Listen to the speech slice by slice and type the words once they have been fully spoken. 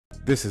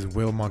This is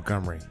Will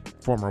Montgomery,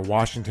 former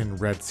Washington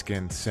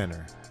Redskins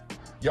center.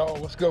 Yo,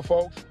 what's good,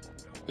 folks?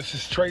 This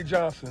is Trey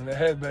Johnson, the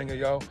headbanger,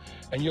 yo,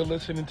 and you're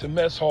listening to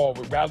Mess Hall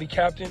with Rally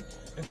Captain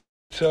and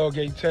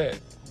Tailgate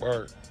Ted.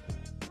 Word.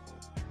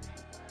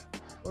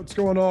 What's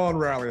going on,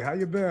 Rally? How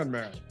you been,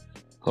 man?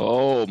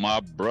 Oh,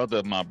 my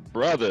brother.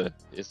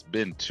 It's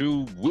been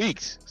 2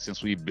 weeks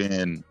since we've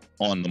been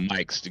on the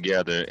mics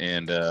together,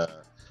 and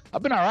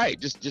I've been all right.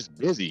 Just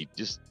busy,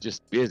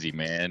 just busy,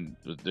 man.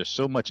 There's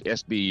so much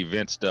SB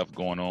event stuff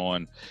going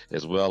on,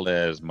 as well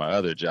as my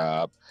other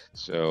job.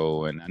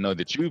 So, and I know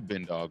that you've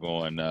been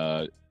doggone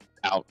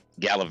out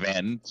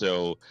gallivanting.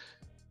 So,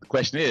 the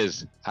question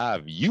is, how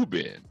have you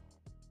been?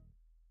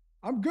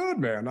 I'm good,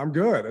 man. I'm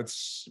good.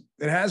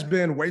 It has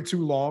been way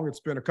too long. It's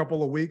been a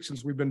couple of weeks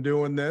since we've been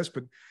doing this,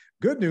 but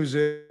good news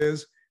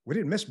is we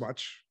didn't miss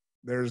much.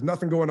 There's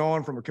nothing going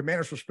on from a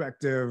commander's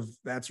perspective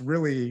that's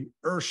really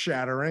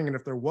earth-shattering. And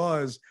if there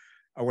was,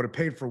 I would have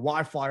paid for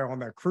Wi-Fi on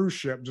that cruise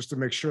ship just to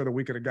make sure that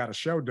we could have got a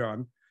show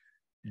done.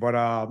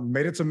 But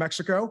made it to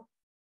Mexico.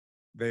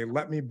 They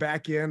let me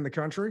back in the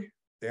country,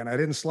 and I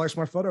didn't slice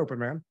my foot open,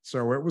 man.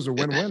 So it was a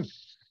win-win.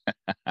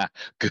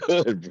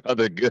 Good,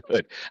 brother.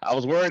 Good. I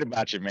was worried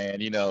about you,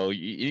 man. You know,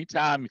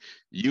 anytime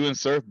you and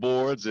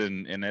surfboards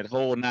and that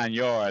whole 9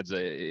 yards,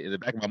 in the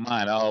back of my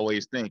mind, I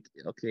always think,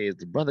 okay, is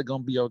the brother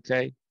going to be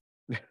okay?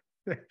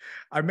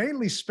 I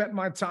mainly spent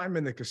my time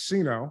in the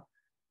casino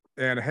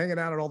and hanging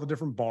out at all the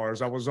different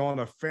bars. I was on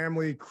a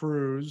family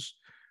cruise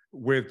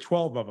with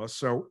 12 of us.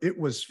 So it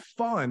was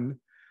fun,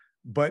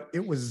 but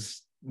it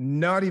was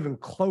not even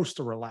close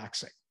to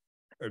relaxing.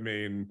 I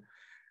mean,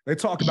 they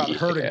talk about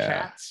herding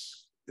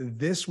cats.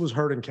 This was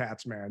herding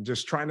cats, man.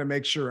 Just trying to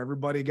make sure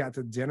everybody got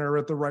to dinner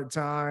at the right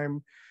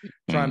time,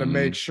 trying to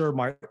make sure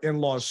my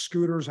in-laws'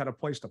 scooters had a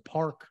place to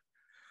park.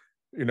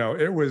 You know,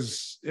 it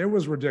was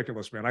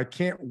ridiculous, man. I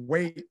can't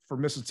wait for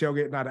Mrs.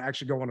 Tailgate and I to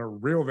actually go on a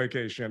real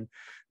vacation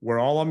where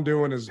all I'm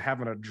doing is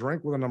having a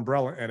drink with an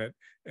umbrella in it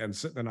and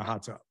sitting in a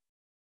hot tub.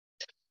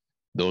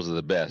 Those are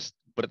the best.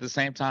 But at the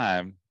same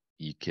time,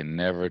 you can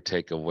never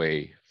take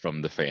away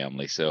from the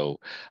family. So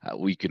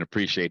we can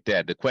appreciate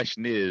that. The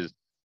question is,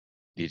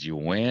 did you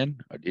win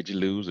or did you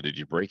lose or did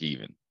you break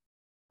even?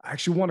 I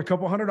actually won a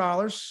couple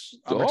 $100.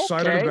 I'm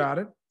excited about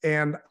it.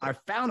 And I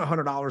found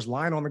 $100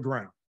 lying on the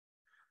ground.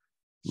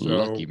 So,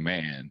 lucky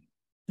man.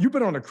 You've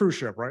been on a cruise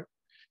ship, right?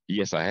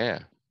 Yes, I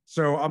have.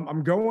 So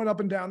I'm going up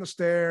and down the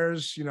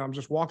stairs. You know, I'm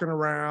just walking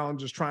around,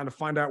 just trying to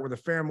find out where the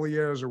family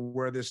is or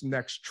where this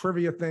next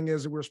trivia thing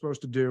is that we're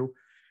supposed to do.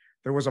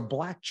 There was a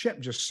black chip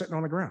just sitting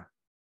on the ground.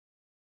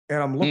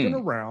 And I'm looking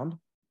around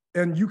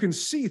and you can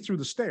see through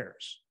the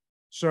stairs.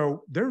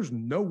 So there's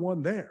no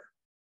one there.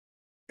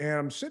 And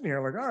I'm sitting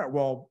here like, all right,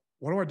 well,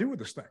 what do I do with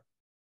this thing?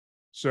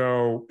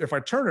 So if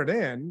I turn it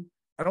in,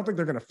 I don't think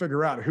they're going to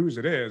figure out whose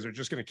it is. They're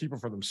just going to keep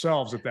it for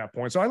themselves at that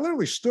point. So I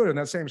literally stood in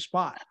that same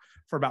spot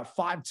for about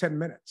 5-10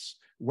 minutes,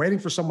 waiting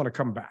for someone to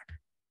come back.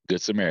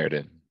 Good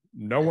Samaritan.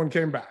 No one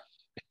came back.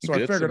 So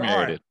Good I figured, Samaritan.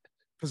 all right,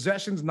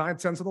 possession's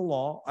 9/10 of the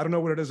law. I don't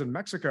know what it is in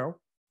Mexico,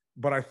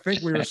 but I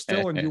think we are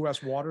still in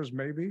U.S. waters,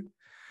 maybe.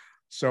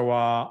 So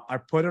I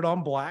put it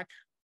on black,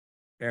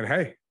 and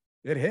hey,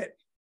 it hit.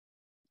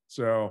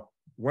 So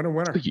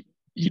winner.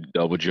 You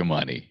doubled your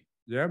money.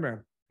 Yeah,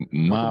 man.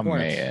 My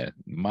man.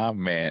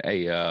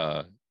 Hey,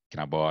 can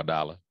I borrow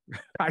 $1?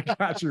 I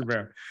got you,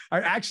 man.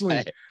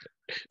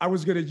 I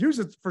was going to use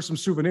it for some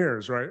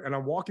souvenirs, right? And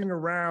I'm walking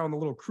around the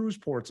little cruise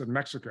ports in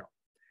Mexico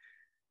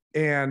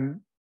and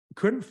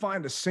couldn't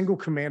find a single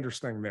Commander's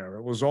thing there.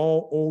 It was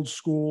all old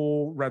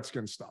school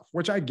Redskin stuff,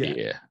 which I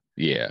get.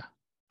 Yeah.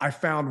 I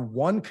found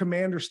one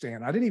Commander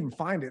stand. I didn't even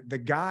find it. The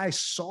guy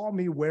saw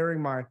me wearing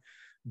my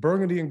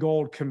burgundy and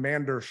gold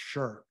Commander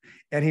shirt.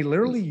 And he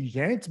literally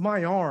yanked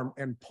my arm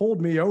and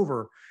pulled me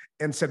over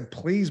and said,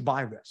 please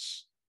buy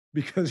this,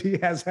 because he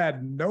has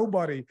had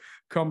nobody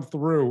come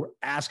through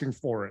asking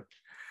for it.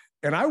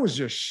 And I was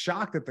just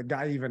shocked that the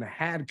guy even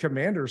had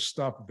Commander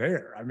stuff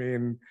there. I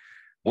mean,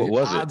 what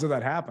was odds of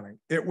that happening?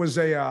 It was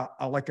a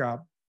like a,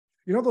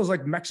 you know, those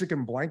like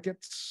Mexican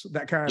blankets,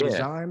 that kind of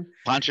design.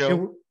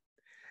 Poncho?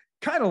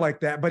 Kind of like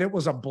that, but it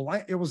was a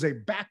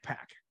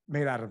backpack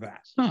made out of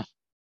that. Huh.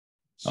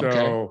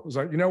 So I was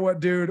like, you know what,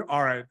 dude?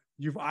 All right.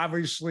 You've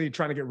obviously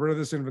trying to get rid of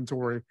this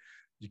inventory.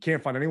 You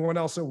can't find anyone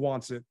else that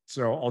wants it.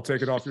 So I'll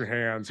take it off your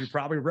hands. He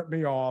probably ripped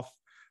me off,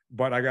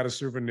 but I got a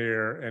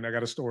souvenir and I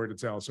got a story to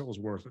tell. So it was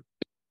worth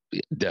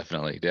it.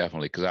 Definitely.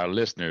 Because our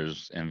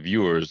listeners and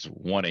viewers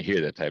want to hear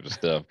that type of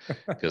stuff,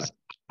 because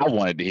I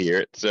wanted to hear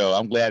it. So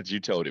I'm glad you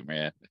told it,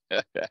 man.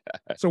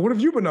 So what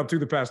have you been up to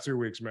the past 2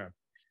 weeks, man?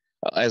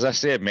 As I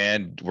said,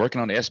 man,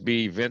 working on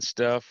SB event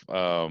stuff,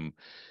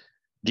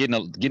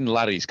 getting a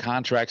lot of these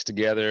contracts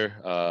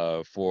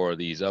together for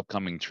these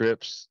upcoming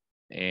trips,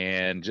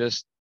 and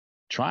just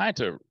trying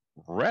to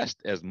rest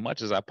as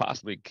much as I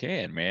possibly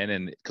can, man.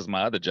 And because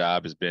my other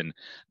job has been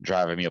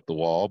driving me up the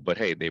wall, but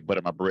hey, they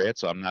buttered my bread,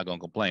 so I'm not going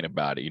to complain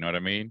about it. You know what I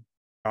mean?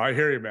 I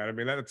hear you, man. I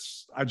mean,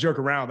 I joke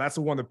around. That's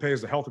the one that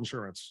pays the health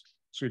insurance.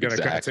 So you got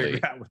to kind of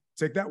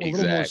take that one a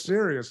little more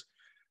serious.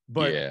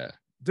 But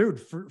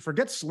Dude,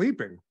 forget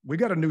sleeping. We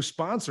got a new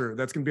sponsor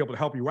that's going to be able to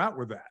help you out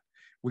with that.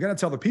 We got to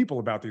tell the people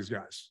about these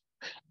guys.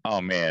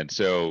 Oh man.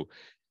 So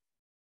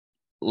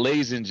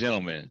ladies and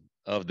gentlemen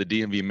of the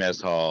DMV Mess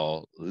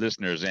Hall,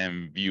 listeners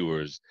and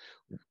viewers,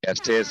 as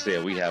Ted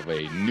said, we have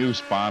a new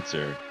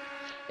sponsor,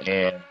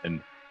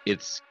 and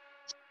it's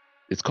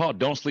called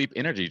Don't Sleep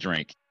Energy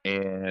Drink.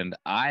 And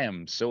I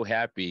am so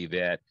happy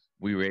that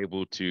we were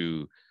able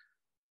to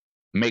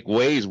make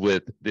waves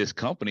with this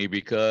company,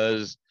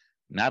 because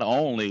not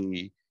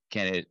only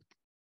can it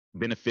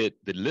benefit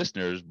the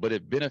listeners, but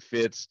it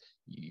benefits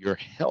your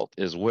health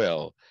as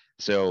well.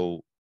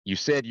 So you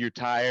said you're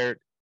tired,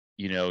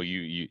 you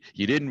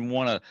didn't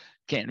want to,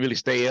 can't really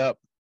stay up.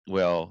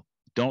 Well,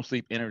 Don't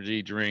Sleep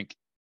Energy Drink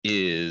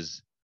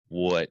is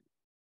what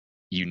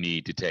you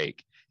need to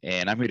take.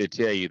 And I'm here to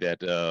tell you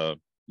that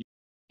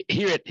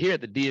here at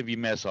the DMV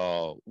Mess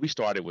Hall, we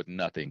started with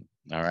nothing,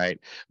 all right?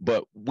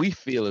 But we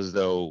feel as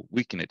though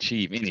we can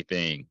achieve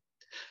anything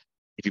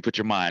if you put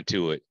your mind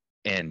to it.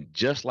 And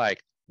just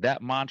like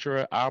that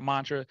mantra, our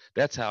mantra,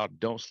 that's how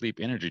Don't Sleep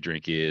Energy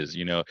Drink is.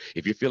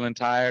 If you're feeling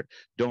tired,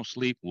 Don't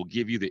Sleep will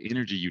give you the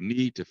energy you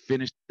need to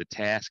finish the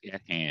task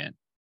at hand.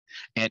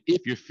 And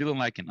if you're feeling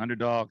like an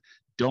underdog,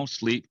 Don't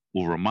Sleep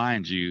will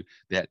remind you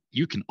that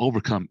you can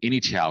overcome any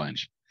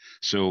challenge.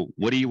 So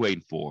what are you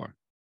waiting for?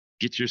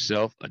 Get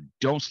yourself a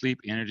Don't Sleep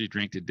Energy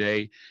Drink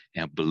today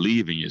and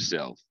believe in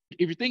yourself.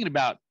 If you're thinking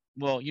about,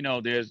 well,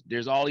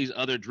 there's all these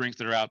other drinks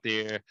that are out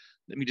there.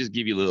 Let me just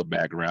give you a little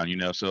background,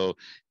 So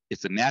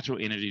it's a natural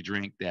energy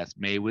drink that's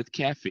made with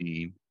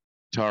caffeine,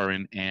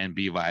 taurine, and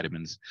B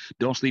vitamins.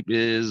 Don't Sleep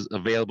is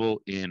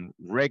available in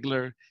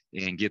regular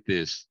and, get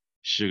this,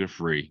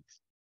 sugar-free.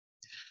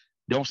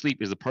 Don't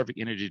Sleep is a perfect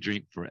energy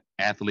drink for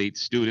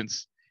athletes,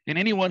 students, and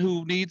anyone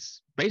who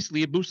needs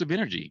basically a boost of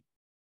energy.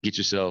 Get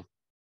yourself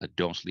a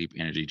Don't Sleep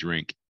Energy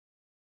Drink.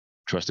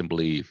 Trust and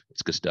believe.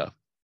 It's good stuff.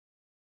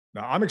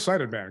 Now, I'm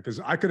excited, man, because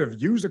I could have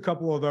used a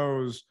couple of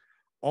those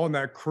on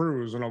that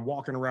cruise, and I'm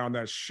walking around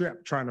that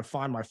ship trying to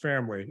find my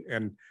family,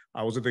 and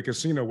I was at the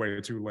casino way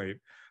too late.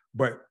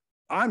 But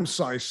I'm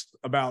psyched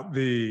about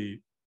the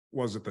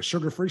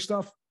sugar-free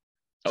stuff?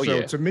 Oh, so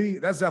yeah. To me,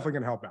 that's definitely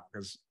going to help out,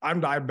 because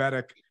I'm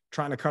diabetic,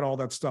 trying to cut all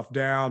that stuff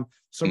down.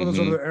 Some of those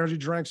other energy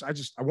drinks,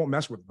 I won't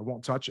mess with it. I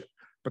won't touch it.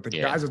 But the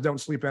guys that Don't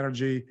Sleep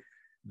Energy,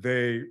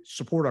 they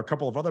support a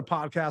couple of other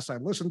podcasts I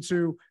listen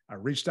to. I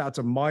reached out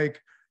to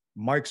Mike.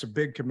 Mike's a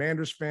big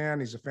Commanders fan.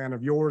 He's a fan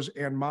of yours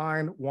and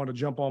mine, wanted to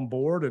jump on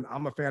board, and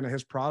I'm a fan of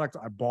his product.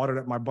 I bought it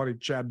at my buddy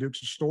Chad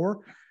Dukes' store.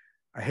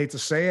 I hate to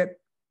say it,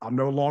 I'm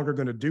no longer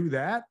going to do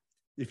that.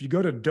 If you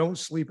go to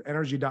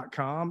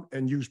don'tsleepenergy.com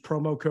and use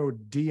promo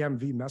code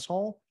DMV Mess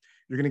Hall,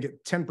 you're going to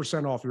get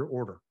 10% off your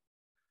order.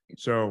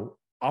 So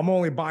I'm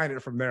only buying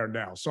it from there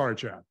now. Sorry,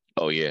 Chad.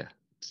 Oh, yeah.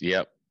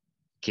 Yep.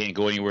 Can't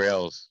go anywhere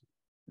else.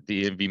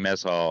 DMV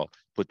Mess Hall.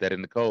 Put that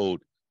in the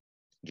code.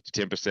 Get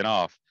you 10%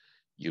 off.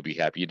 You'll be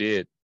happy you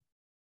did.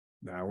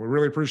 No, we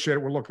really appreciate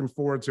it. We're looking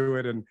forward to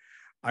it. And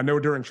I know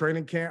during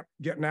training camp,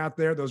 getting out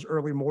there, those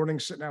early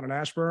mornings, sitting out in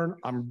Ashburn,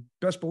 I'm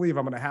best believe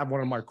I'm going to have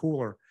one in my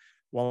cooler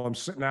while I'm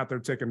sitting out there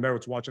taking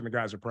notes, watching the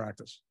guys at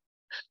practice.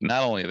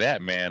 Not only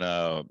that, man,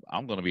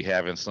 I'm going to be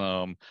having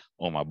some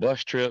on my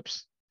bus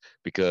trips,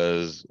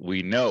 because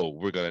we know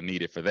we're going to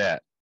need it for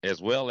that. As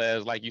well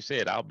as, like you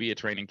said, I'll be at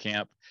training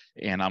camp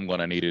and I'm going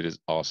to need it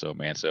also,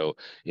 man. So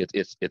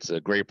it's a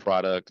great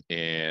product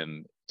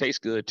and tastes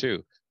good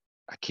too.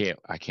 I can't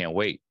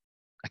wait.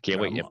 I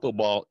can't wait. And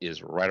football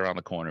is right around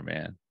the corner,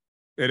 man.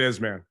 It is,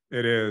 man.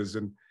 It is.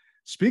 And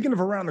speaking of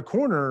around the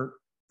corner,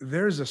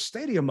 there's a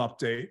stadium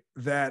update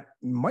that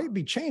might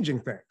be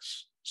changing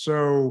things.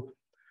 So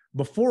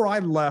before I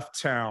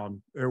left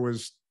town, it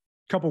was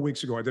a couple of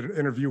weeks ago, I did an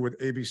interview with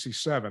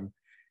ABC7,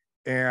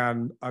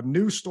 and a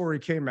news story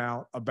came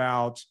out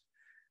about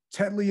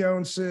Ted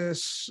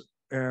Leonsis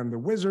and the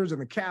Wizards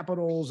and the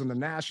Capitals and the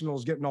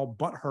Nationals getting all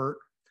butthurt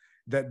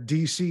that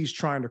DC's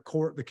trying to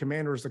court the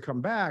Commanders to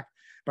come back,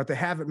 but they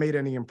haven't made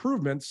any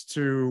improvements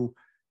to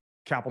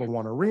Capital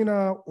One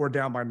Arena or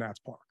down by Nats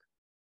Park.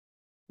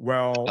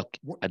 Well,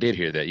 I did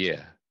hear that.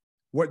 Yeah.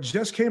 What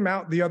just came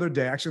out the other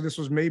day, actually, this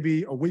was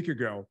maybe a week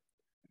ago,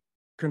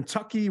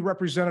 Kentucky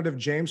Representative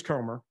James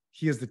Comer,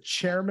 he is the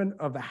chairman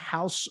of the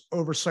House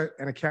Oversight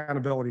and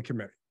Accountability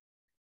Committee.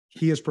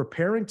 He is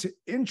preparing to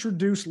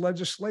introduce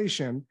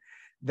legislation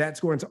that's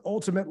going to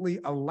ultimately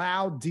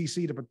allow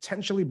DC to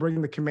potentially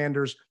bring the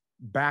Commanders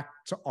back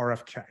to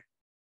RFK.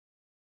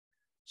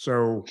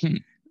 So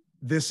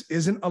this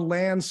isn't a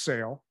land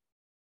sale.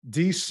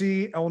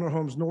 DC, Eleanor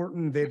Holmes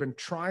Norton, they've been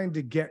trying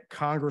to get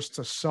Congress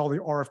to sell the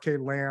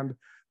RFK land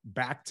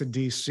back to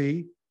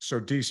DC so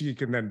DC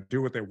can then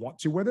do what they want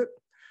to with it.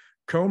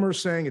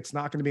 Comer's saying it's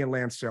not going to be a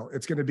land sale.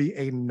 It's going to be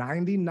a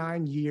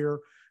 99-year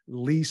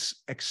lease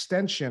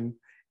extension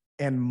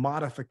and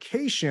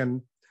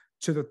modification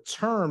to the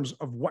terms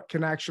of what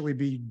can actually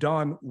be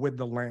done with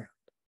the land.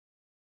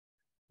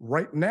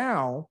 Right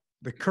now,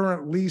 the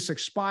current lease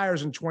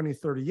expires in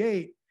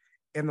 2038,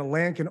 and the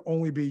land can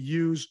only be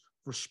used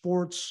for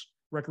sports,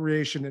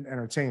 recreation, and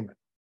entertainment.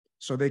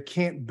 So they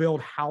can't build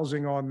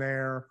housing on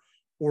there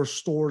or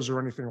stores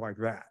or anything like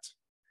that.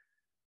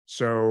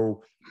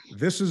 So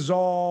this is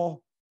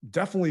all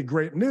definitely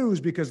great news,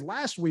 because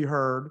last we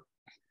heard,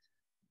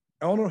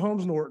 Eleanor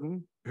Holmes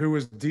Norton, who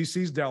is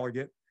DC's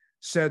delegate,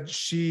 said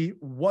she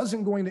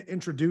wasn't going to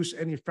introduce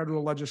any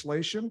federal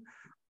legislation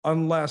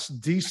unless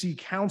DC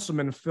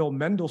Councilman Phil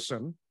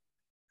Mendelson,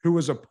 who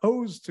was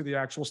opposed to the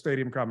actual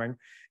stadium coming,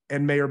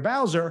 and Mayor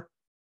Bowser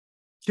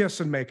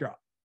kiss and make up.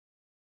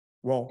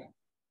 Well,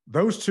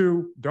 those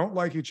two don't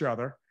like each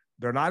other.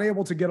 They're not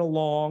able to get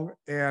along,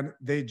 and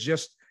they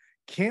just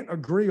can't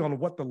agree on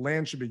what the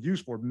land should be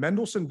used for.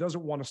 Mendelson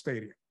doesn't want a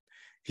stadium.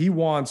 He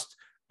wants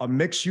a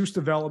mixed-use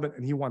development,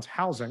 and he wants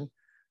housing.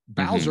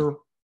 Bowser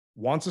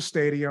wants a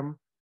stadium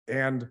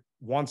and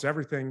wants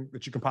everything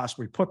that you can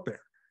possibly put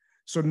there.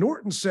 So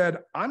Norton said,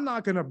 I'm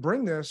not going to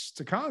bring this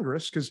to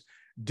Congress because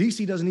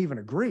DC doesn't even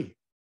agree.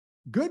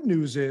 Good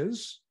news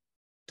is,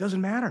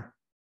 doesn't matter.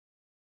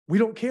 We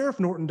don't care if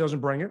Norton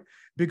doesn't bring it,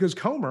 because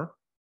Comer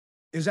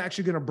is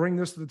actually going to bring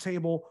this to the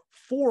table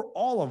for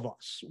all of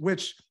us,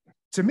 which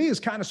to me is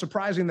kind of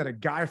surprising that a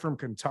guy from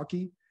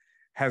Kentucky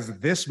has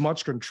this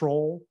much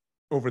control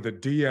over the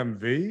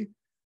DMV.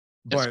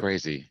 That's But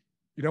crazy.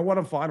 you know what?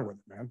 I'm fine with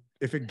it, man.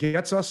 If it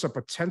gets us a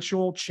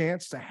potential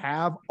chance to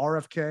have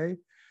RFK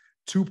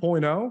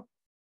 2.0,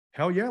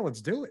 hell yeah,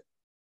 let's do it.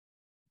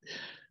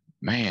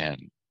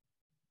 Man.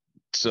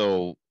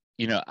 So,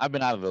 I've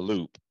been out of the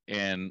loop,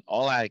 and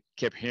all I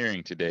kept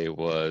hearing today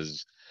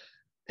was,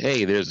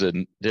 hey, there's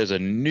a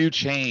new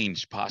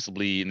change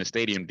possibly in the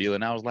stadium deal.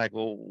 And I was like,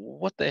 well,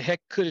 what the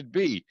heck could it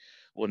be?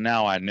 Well,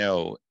 now I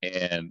know.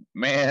 And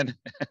man,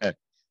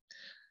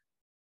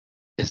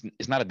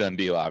 it's not a done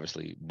deal,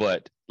 obviously.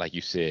 But like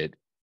you said,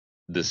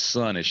 the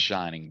sun is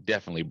shining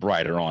definitely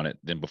brighter on it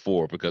than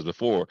before, because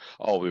before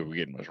all we were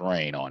getting was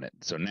rain on it.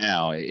 So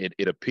now it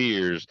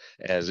appears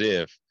as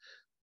if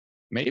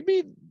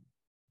maybe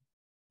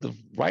the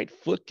right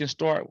foot can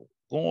start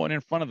going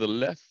in front of the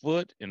left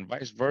foot and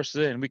vice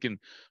versa, and we can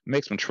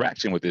make some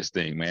traction with this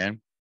thing,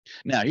 man.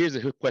 Now, here's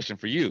a question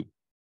for you.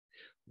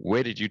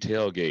 Where did you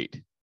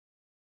tailgate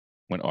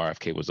when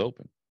RFK was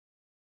open?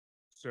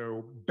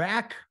 So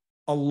back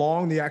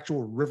along the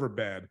actual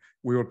riverbed,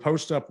 we would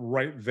post up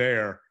right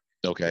there.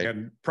 Okay.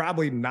 And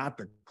probably not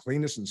the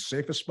cleanest and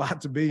safest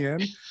spot to be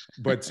in,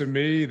 but to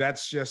me,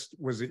 that's just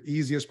was the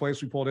easiest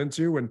place we pulled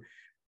into, and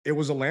it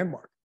was a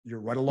landmark. You're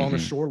right along the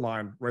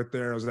shoreline right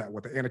there. Is that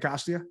what, the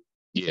Anacostia?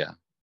 Yeah.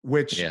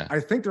 Which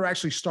I think they're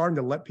actually starting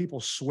to let people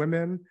swim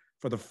in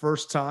for the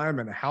first time.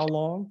 And how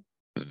long?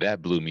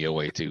 That blew me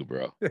away too,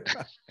 bro.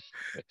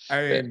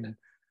 And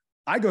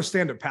I go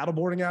stand up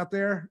paddleboarding out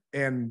there,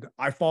 and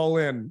I fall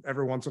in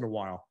every once in a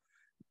while.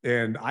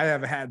 And I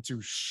have had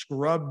to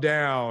scrub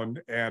down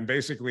and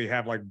basically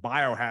have like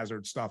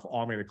biohazard stuff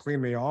on me to clean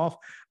me off.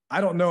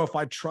 I don't know if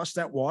I trust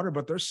that water,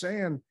 but they're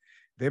saying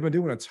they've been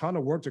doing a ton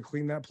of work to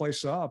clean that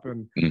place up.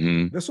 And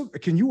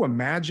can you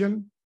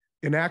imagine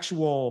an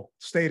actual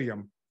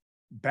stadium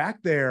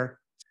back there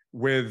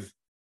with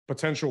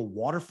potential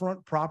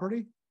waterfront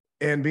property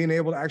and being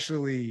able to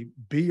actually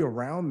be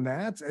around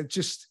that?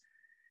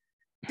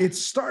 It's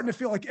starting to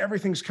feel like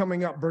everything's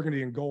coming up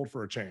burgundy and gold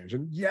for a change.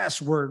 And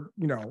yes, we're,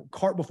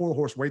 cart before the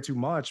horse way too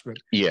much, but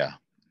yeah,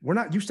 we're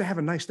not used to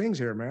having nice things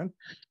here, man.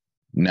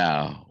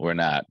 No, we're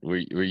not.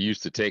 We're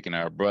used to taking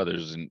our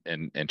brothers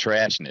and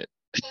trashing it.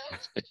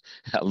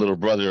 Our little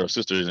brother or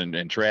sisters and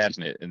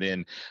trashing it, and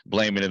then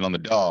blaming it on the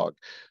dog.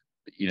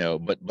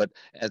 But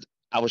as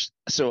I was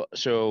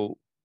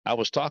I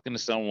was talking to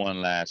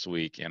someone last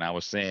week, and I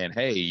was saying,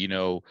 hey,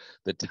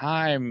 the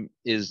time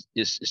is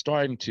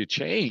starting to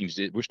change.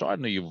 We're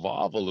starting to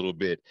evolve a little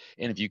bit.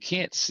 And if you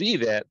can't see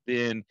that,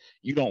 then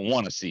you don't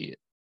want to see it.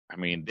 I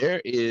mean,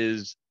 there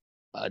is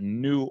a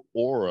new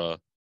aura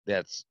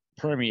that's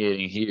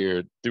permeating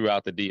here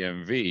throughout the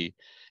DMV,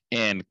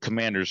 and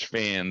Commanders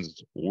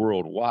fans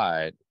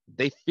worldwide,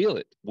 they feel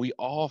it. We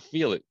all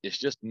feel it. It's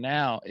just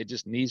now, it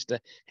just needs to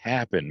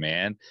happen,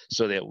 man,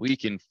 so that we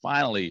can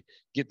finally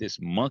get this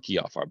monkey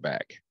off our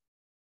back.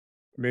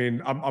 I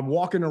mean, I'm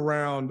walking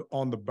around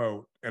on the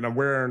boat, and I'm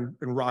wearing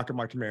and rocking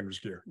my Commanders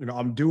gear.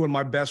 I'm doing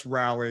my best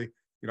rally.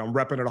 I'm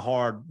repping it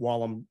hard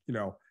while I'm,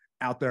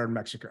 out there in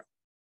Mexico.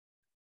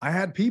 I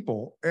had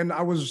people, and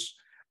I was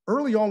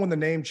early on when the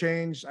name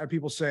changed, I had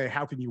people say,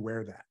 how can you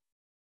wear that?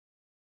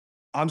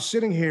 I'm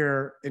sitting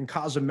here in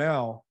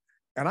Cozumel,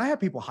 and I have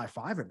people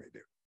high-fiving me,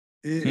 dude.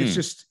 It's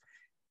just,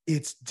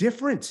 it's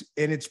different.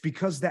 And it's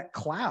because that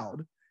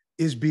cloud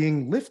is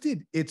being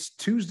lifted. It's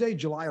Tuesday,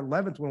 July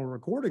 11th, when we're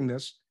recording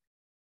this.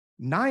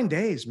 9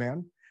 days,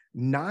 man.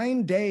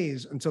 9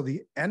 days until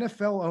the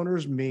NFL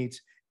owners meet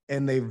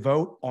and they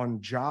vote on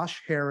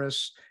Josh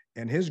Harris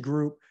and his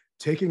group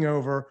taking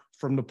over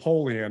from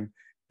Napoleon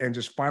and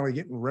just finally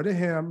getting rid of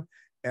him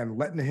and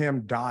letting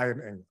him die in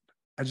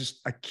England.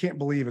 I can't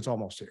believe it's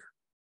almost here.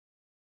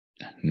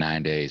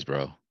 9 days,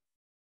 bro.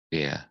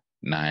 Yeah,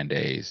 9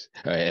 days.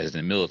 As in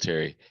the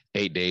military,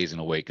 8 days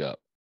and a wake up.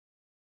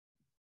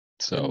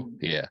 So,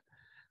 yeah,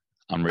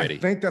 I'm ready. I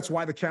think that's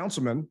why the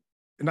councilman,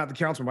 not the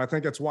councilman, but I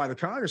think that's why the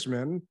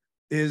congressman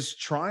is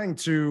trying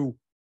to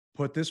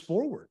put this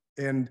forward.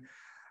 And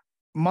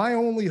my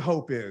only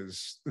hope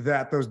is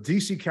that those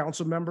DC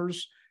council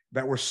members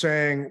that were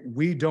saying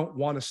we don't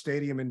want a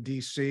stadium in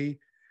DC,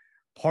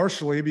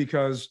 partially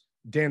because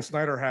Dan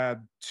Snyder has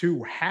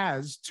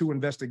two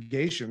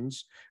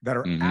investigations that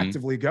are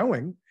actively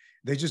going.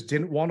 They just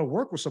didn't want to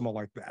work with someone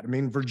like that. I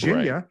mean,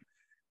 Virginia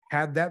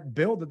had that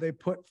bill that they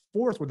put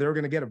forth where they were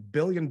going to get $1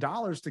 billion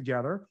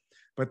together,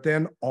 but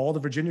then all the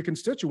Virginia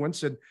constituents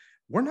said,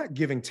 we're not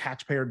giving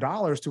taxpayer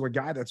dollars to a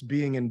guy that's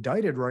being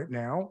indicted right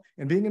now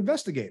and being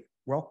investigated.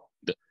 Well,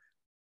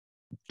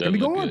 doesn't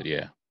look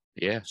good.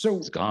 Yeah. So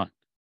it's gone.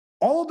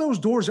 All of those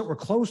doors that were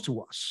closed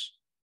to us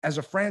as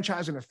a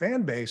franchise and a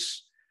fan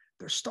base,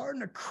 they're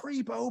starting to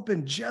creep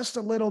open just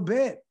a little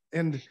bit.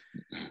 And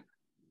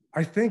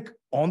I think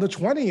on the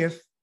 20th,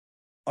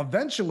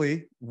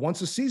 eventually, once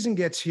the season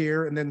gets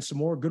here and then some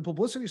more good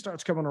publicity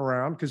starts coming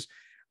around, because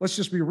let's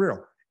just be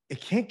real,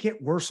 it can't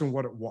get worse than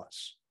what it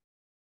was.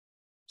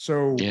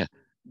 So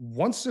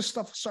once this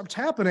stuff starts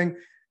happening,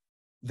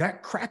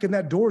 that crack in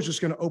that door is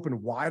just going to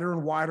open wider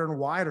and wider and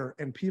wider,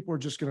 and people are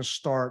just going to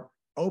start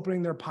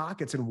opening their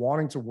pockets and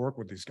wanting to work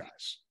with these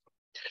guys.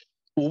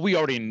 Well, we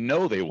already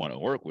know they want to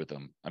work with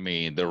them. I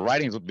mean, the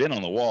writings have been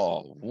on the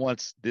wall.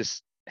 Once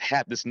this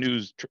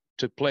news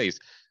took place,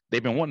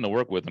 they've been wanting to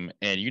work with them.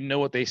 And you know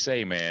what they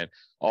say, man,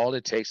 all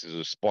it takes is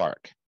a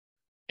spark,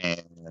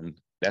 and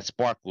that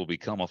spark will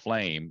become a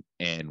flame.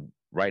 And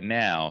right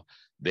now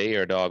they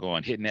are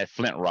doggone hitting that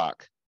flint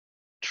rock,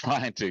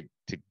 trying to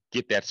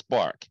get that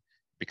spark,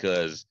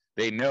 because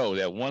they know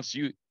that once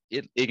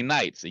it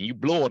ignites and you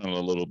blow it a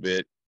little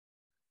bit,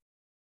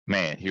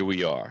 man, here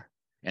we are.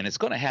 And it's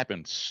going to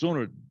happen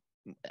sooner.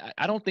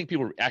 I don't think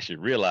people actually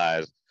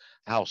realize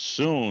how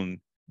soon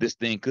this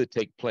thing could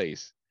take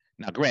place.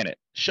 Now, granted,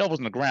 shovels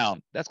in the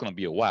ground, that's going to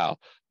be a while.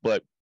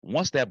 But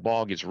once that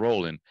ball gets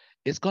rolling,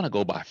 it's going to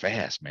go by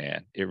fast,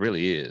 man. It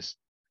really is.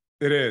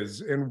 It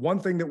is. And one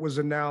thing that was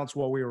announced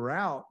while we were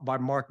out by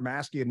Mark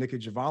Maskey and Nikki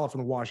Javala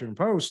from the Washington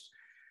Post,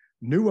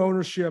 new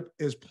ownership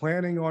is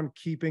planning on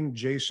keeping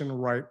Jason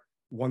Wright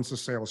once the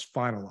sale is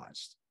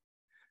finalized.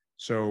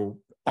 So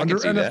under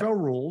NFL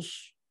rules,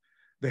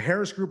 the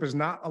Harris Group is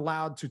not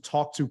allowed to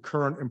talk to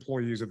current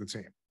employees of the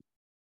team.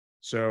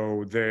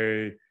 So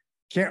they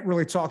can't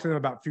really talk to them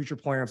about future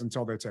plans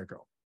until they take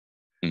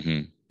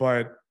over.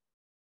 But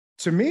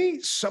to me,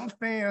 some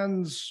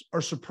fans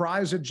are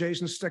surprised that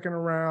Jason's sticking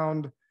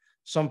around.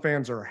 Some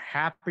fans are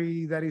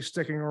happy that he's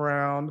sticking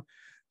around.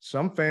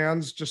 Some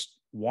fans just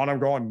want him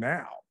gone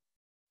now.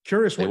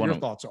 Curious what your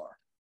thoughts are.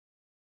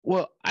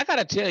 Well, I got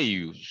to tell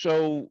you,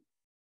 so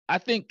I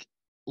think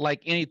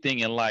like anything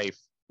in life,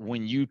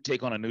 when you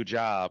take on a new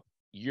job,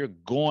 you're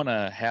going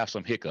to have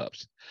some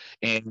hiccups.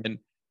 And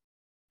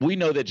we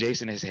know that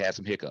Jason has had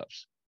some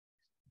hiccups.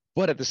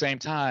 But at the same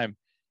time,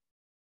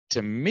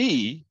 to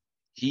me,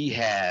 he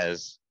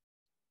has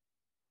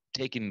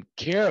taken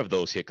care of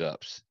those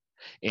hiccups.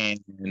 And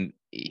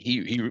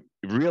he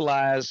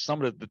realized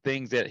some of the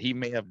things that he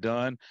may have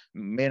done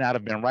may not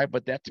have been right.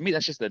 But that, to me,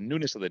 that's just the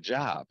newness of the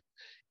job.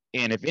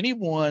 And if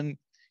anyone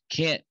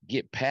can't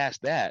get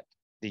past that,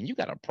 then you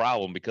got a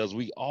problem, because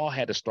we all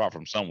had to start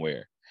from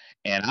somewhere.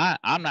 And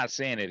I'm not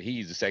saying that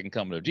he's the second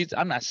coming of Jesus.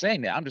 I'm not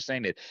saying that. I'm just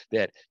saying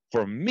that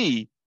for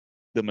me,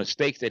 the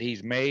mistakes that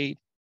he's made,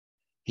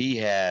 he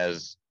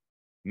has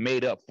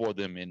made up for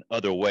them in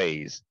other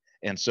ways.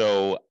 And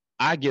so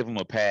I give him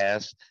a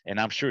pass, and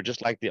I'm sure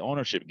just like the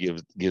ownership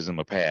gives him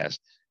a pass.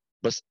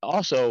 But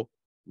also,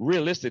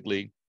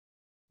 realistically,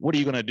 what are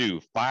you going to do?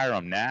 Fire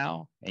him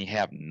now and you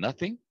have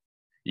nothing?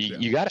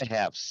 You got to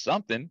have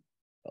something.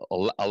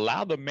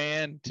 Allow the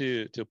man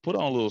to put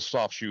on a little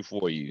soft shoe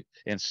for you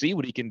and see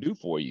what he can do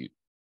for you.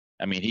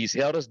 I mean, he's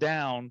held us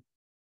down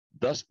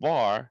thus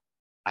far.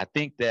 I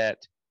think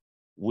that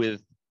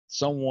with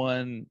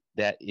someone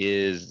that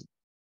is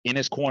in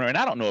his corner, and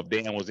I don't know if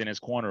Dan was in his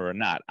corner or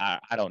not.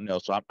 I don't know,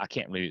 so I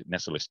can't really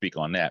necessarily speak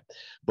on that.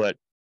 But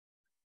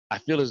I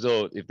feel as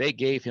though if they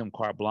gave him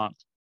carte blanche,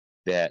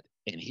 and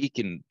he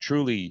can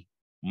truly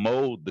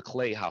mold the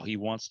clay how he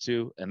wants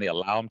to, and they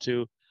allow him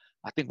to,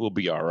 I think we'll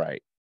be all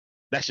right.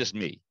 That's just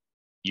me.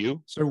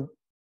 You? So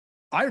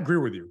I agree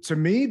with you. To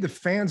me, the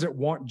fans that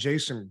want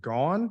Jason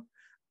gone,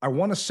 I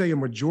want to say a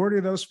majority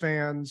of those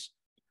fans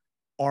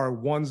are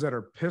ones that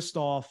are pissed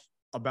off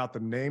about the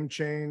name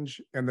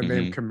change and the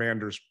name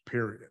Commanders,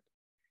 period.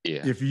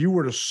 Yeah. If you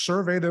were to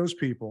survey those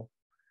people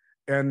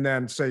and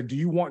then say, do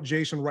you want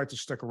Jason Wright to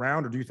stick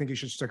around, or do you think he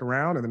should stick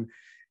around? And then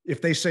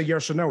if they say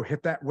yes or no,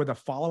 hit that with a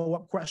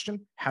follow-up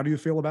question. How do you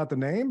feel about the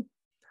name?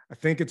 I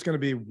think it's going to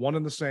be one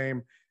and the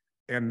same.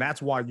 And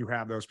that's why you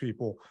have those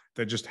people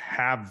that just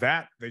have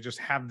that. They just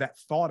have that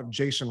thought of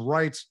Jason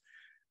Wright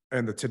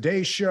and the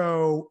Today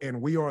Show and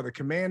We Are the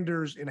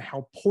Commanders and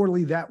how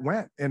poorly that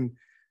went. And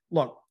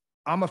look,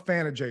 I'm a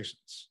fan of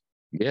Jason's.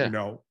 Yeah. You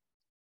know,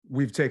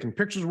 we've taken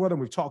pictures with him.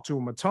 We've talked to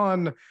him a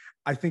ton.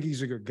 I think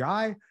he's a good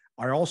guy.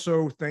 I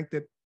also think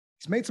that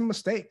he's made some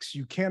mistakes.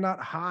 You cannot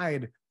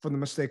hide from the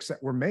mistakes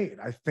that were made.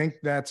 I think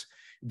that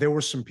there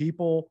were some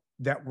people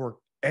that were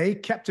A,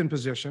 kept in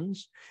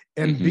positions,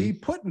 and B,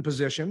 put in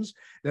positions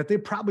that they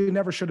probably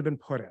never should have been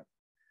put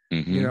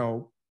in. You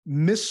know,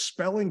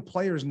 misspelling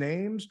players'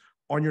 names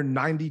on your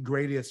 90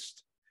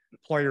 greatest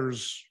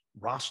players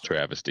roster.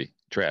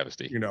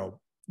 Travesty. You know,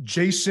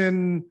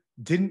 Jason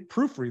didn't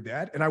proofread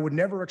that, and I would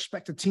never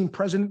expect a team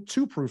president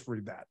to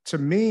proofread that. To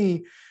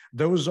me,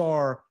 those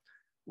are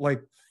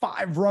like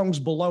 5 rungs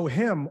below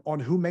him on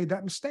who made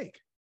that mistake.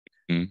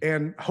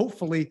 And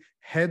hopefully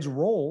heads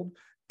rolled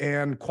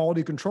and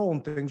quality control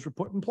and things were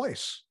put in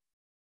place.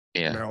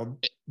 Yeah. You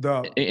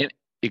know,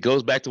 it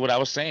goes back to what I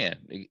was saying.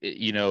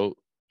 You know,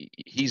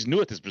 he's new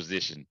at this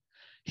position.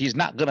 He's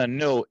not going to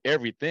know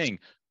everything,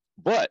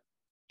 but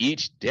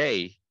each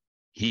day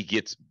he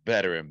gets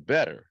better and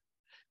better.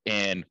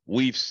 And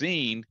we've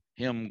seen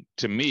him,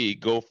 to me,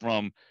 go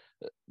from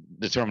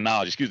the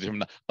terminology,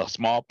 a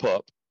small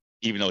pup,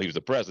 even though he was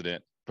the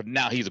president, but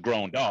now he's a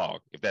grown dog,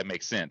 if that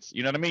makes sense.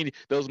 You know what I mean?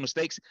 Those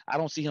mistakes, I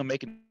don't see him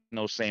making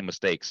those same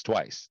mistakes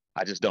twice.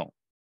 I just don't.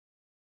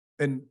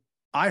 And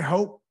I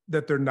hope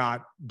that they're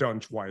not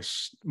done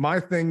twice. My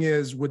thing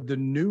is, with the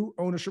new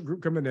ownership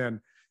group coming in,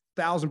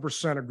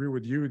 1,000% agree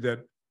with you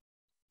that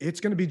it's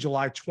going to be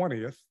July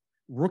 20th.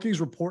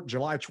 Rookies report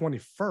July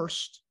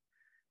 21st.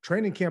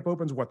 Training camp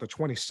opens, what, the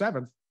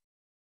 27th?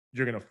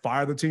 You're going to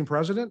fire the team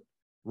president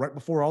right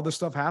before all this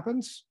stuff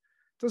happens?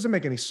 Doesn't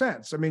make any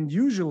sense. I mean,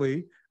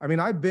 usually,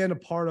 I've been a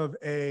part of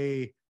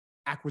a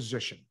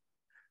acquisition.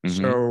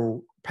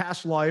 So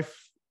past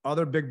life,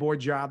 other big boy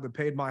job that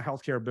paid my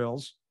healthcare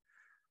bills.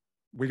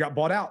 We got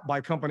bought out by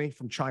a company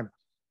from China.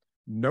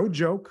 No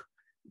joke.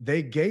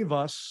 They gave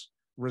us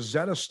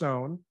Rosetta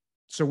Stone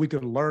so we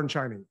could learn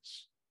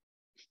Chinese.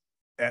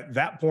 At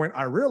that point,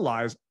 I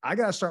realized I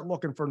got to start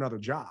looking for another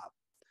job.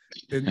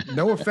 And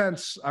no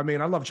offense. I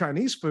love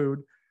Chinese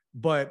food,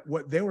 but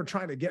what they were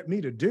trying to get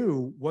me to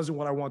do wasn't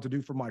what I wanted to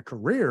do for my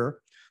career.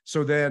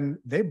 So then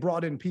they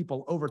brought in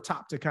people over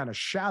top to kind of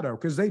shadow,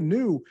 because they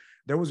knew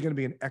there was going to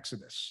be an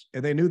exodus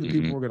and they knew the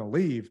people were going to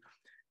leave.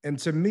 And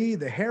to me,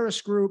 the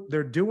Harris group,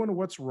 they're doing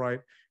what's right.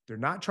 They're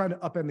not trying to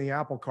upend the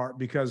apple cart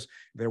because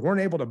they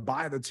weren't able to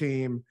buy the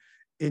team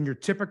in your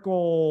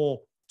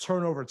typical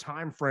turnover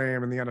time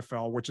frame in the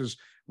NFL, which is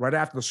right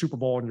after the Super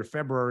Bowl in your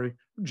February,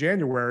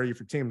 January, if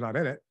your team's not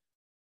in it.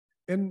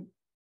 And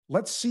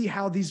let's see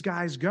how these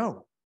guys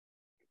go.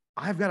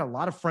 I've got a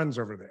lot of friends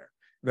over there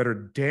that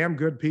are damn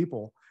good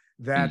people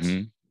that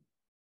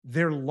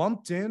they're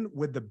lumped in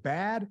with the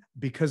bad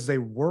because they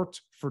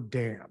worked for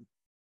damn.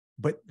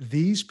 But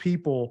these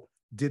people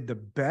did the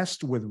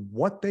best with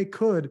what they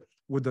could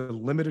with the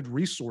limited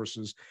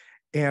resources.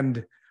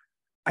 And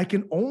I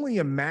can only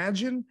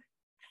imagine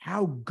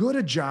how good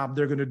a job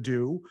they're going to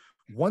do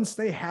once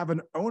they have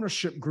an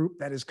ownership group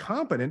that is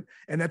competent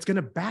and that's going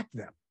to back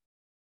them.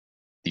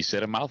 You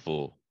said a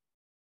mouthful.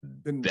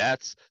 And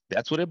that's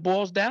what it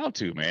boils down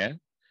to, man.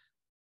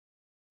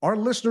 Our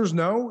listeners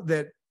know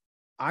that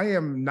I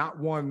am not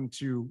one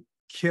to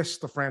kiss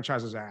the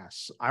franchise's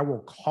ass. I will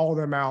call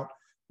them out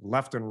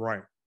left and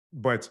right.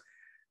 But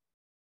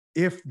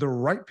if the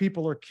right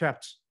people are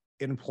kept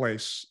in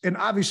place, and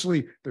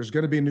obviously there's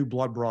going to be new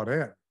blood brought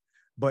in,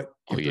 but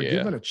if they're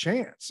given a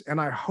chance, and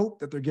I hope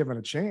that they're given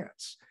a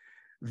chance,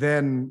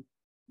 then,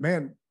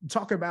 man,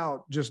 talk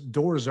about just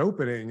doors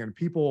opening and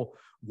people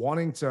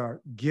wanting to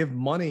give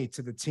money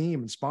to the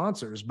team and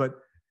sponsors. But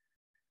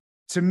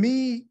to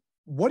me,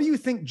 what do you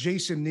think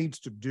Jason needs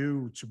to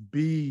do to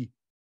be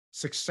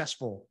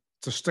successful,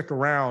 to stick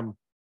around,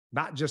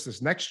 not just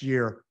this next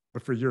year,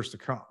 but for years to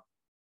come?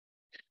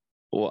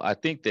 Well, I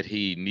think that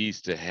he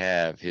needs to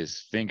have his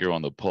finger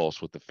on the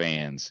pulse with the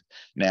fans.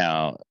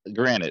 Now,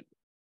 granted,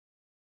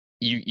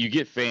 you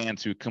get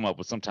fans who come up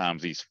with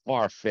sometimes these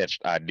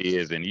far-fetched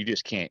ideas and you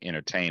just can't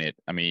entertain it.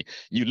 I mean,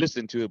 you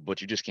listen to it, but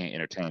you just can't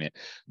entertain it.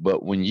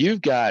 But when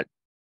you've got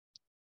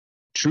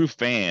true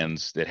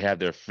fans that have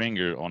their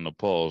finger on the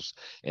pulse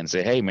and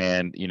say, hey,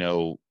 man, you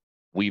know,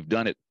 we've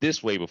done it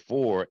this way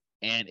before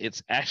and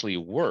it's actually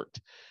worked.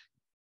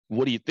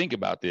 What do you think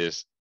about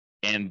this?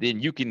 And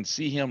then you can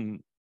see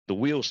him, the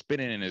wheel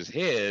spinning in his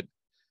head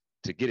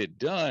to get it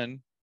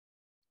done.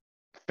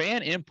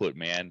 Fan input,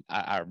 man.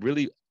 I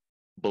really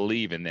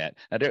believe in that.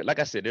 Now, like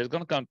I said, there's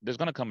gonna come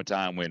a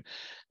time when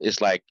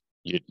it's like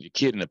your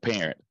kid and the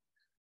parent,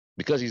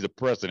 because he's the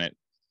president,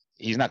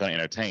 he's not gonna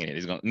entertain it.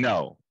 He's gonna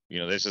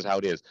that's just how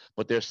it is.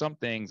 But there's some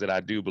things that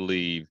I do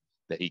believe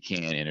that he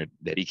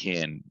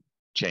can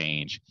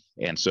change,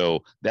 and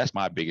so that's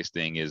my biggest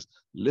thing is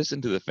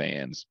listen to the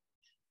fans.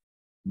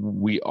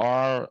 We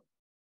aren't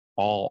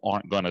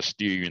going to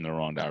steer you in the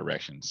wrong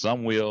direction.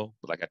 Some will,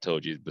 but like I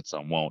told you, but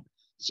some won't.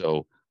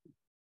 So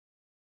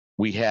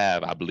we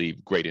have, I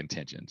believe, great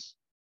intentions.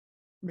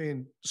 I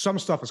mean, some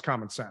stuff is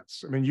common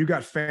sense. I mean, you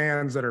got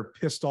fans that are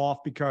pissed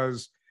off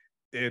because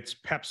it's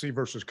Pepsi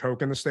versus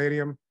Coke in the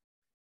stadium.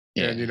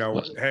 Yeah.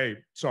 And, hey,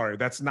 sorry,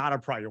 that's not a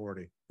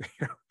priority.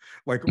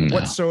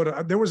 What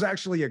soda? There was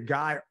actually a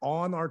guy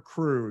on our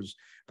cruise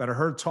that I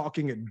heard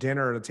talking at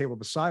dinner at a table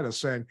beside us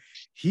saying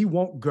he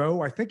won't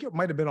go. I think it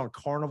might have been on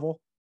Carnival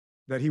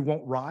that he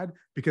won't ride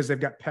because they've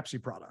got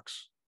Pepsi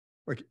products.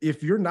 Like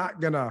if you're not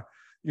gonna,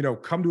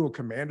 come to a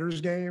Commanders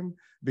game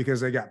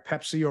because they got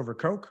Pepsi over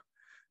Coke,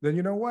 then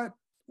you know what?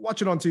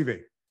 Watch it on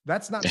TV.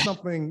 That's not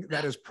something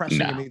that is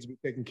pressing and needs to be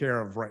taken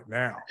care of right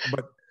now.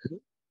 But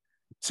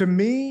to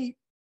me,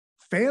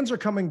 fans are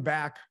coming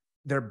back.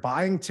 They're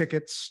buying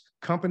tickets.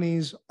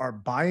 Companies are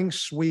buying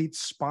suites.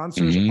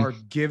 Sponsors are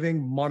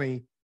giving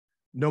money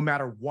no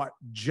matter what,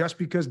 just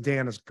because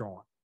Dan is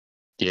gone.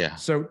 Yeah.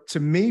 So to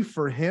me,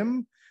 for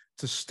him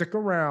to stick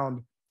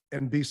around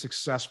and be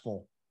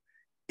successful,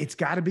 it's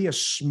got to be a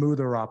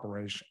smoother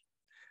operation.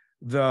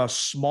 The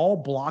small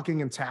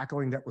blocking and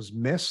tackling that was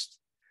missed,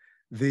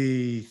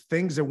 the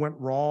things that went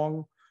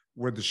wrong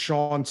with the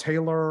Sean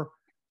Taylor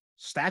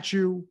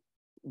statue,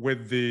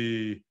 with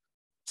the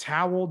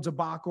towel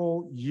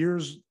debacle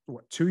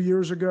 2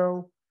 years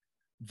ago,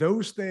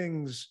 those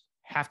things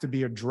have to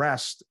be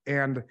addressed.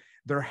 And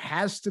there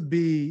has to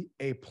be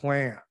a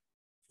plan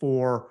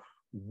for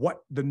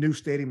what the new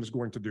stadium is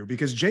going to do,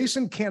 because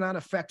Jason cannot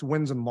affect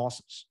wins and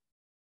losses.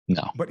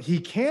 No. But he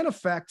can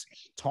affect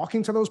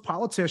talking to those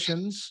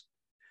politicians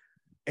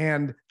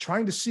and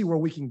trying to see where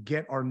we can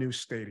get our new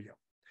stadium,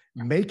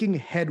 making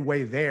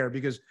headway there,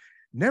 because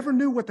never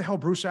knew what the hell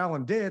Bruce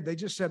Allen did. They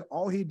just said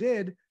all he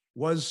did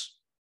was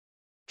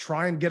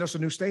try and get us a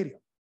new stadium.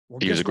 Well,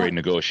 he was a great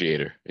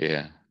negotiator.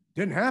 Yeah.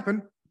 Didn't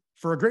happen.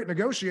 For a great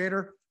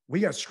negotiator,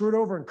 we got screwed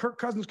over in Kirk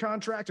Cousins'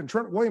 contract and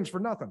Trent Williams for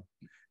nothing.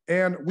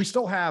 And we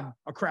still have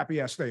a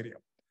crappy ass stadium.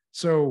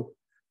 So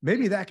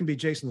maybe that can be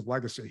Jason's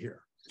legacy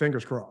here.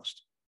 Fingers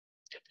crossed.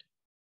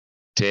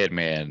 Ted,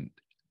 man,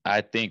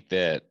 I think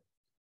that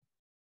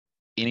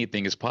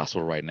anything is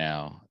possible right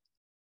now.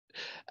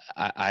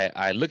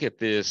 I look at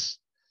this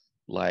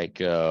like,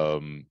 you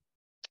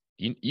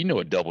know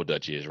what double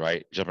dutch is,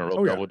 right? Jumping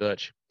rope, double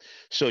dutch.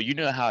 So you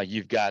know how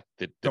you've got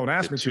don't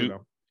ask me two,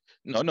 to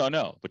though.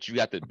 No. But you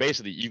got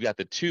basically you got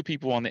the two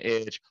people on the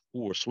edge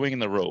who are swinging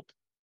the rope,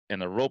 and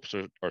the ropes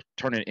are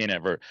turning in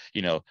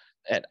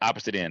at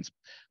opposite ends.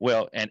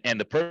 Well, and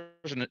the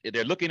person,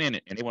 they're looking in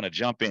it and they want to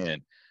jump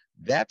in.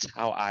 That's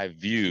how I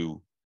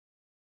view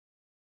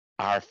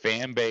our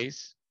fan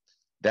base.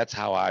 That's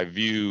how I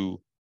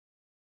view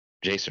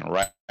Jason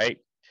Wright.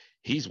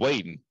 He's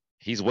waiting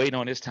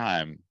on his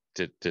time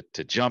to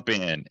jump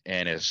in.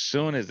 And as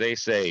soon as they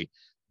say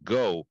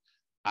go,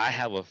 I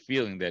have a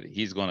feeling that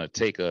he's going to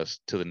take us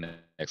to the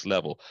next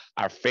level.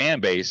 Our fan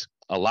base,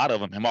 a lot of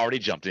them have already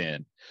jumped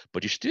in,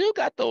 but you still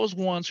got those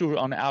ones who are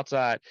on the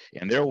outside,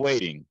 and they're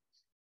waiting.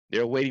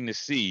 They're waiting to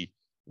see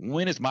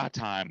when is my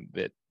time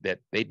that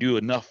they do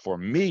enough for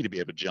me to be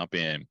able to jump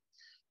in.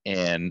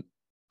 And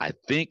I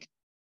think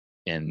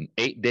in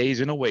 8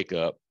 days in a wake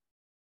up,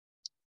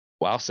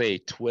 well, I'll say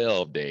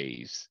 12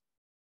 days.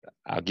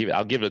 I'll give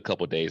it a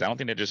couple of days. I don't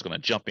think they're just going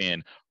to jump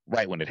in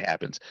right when it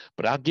happens,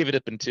 but I'll give it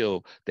up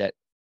until that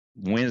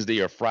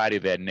Wednesday or Friday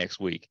that next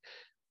week.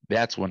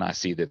 That's when I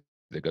see that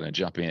they're going to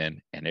jump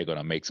in and they're going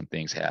to make some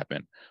things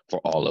happen for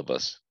all of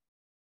us.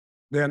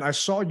 Then I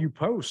saw you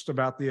post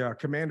about the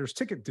Commanders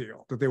ticket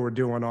deal that they were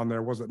doing on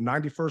there. Was it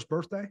 91st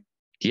birthday?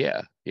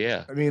 Yeah.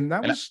 I mean,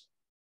 that was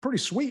pretty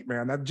sweet,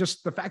 man. That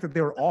just the fact that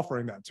they were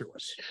offering that to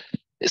us.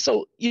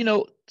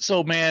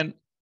 So, man,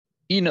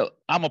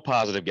 I'm a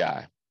positive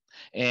guy.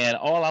 And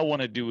all I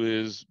want to do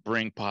is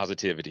bring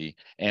positivity.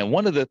 And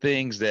one of the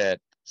things that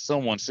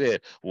someone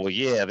said, well,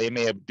 yeah, they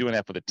may have doing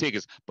that for the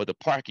tickets, but the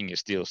parking is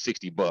still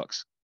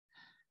 $60.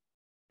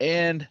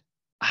 And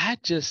I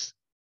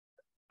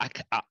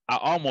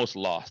almost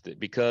lost it,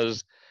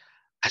 because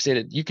I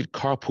said you could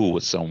carpool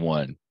with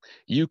someone.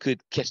 You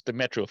could catch the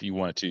metro if you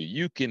wanted to.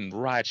 You can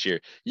ride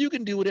share. You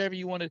can do whatever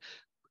you wanted.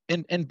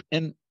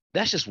 And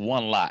that's just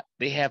one lot.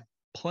 They have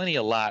plenty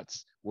of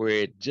lots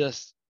where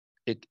it's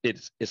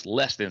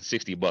less than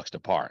 $60 to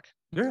park.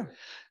 Yeah.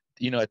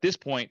 At this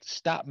point,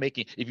 stop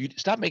making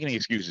any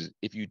excuses.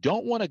 If you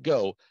don't want to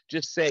go,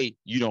 just say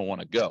you don't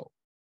want to go.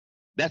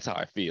 That's how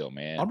I feel,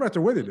 man. I'm right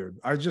there with you, dude.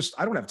 I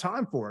don't have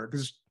time for it,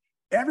 because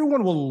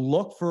everyone will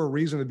look for a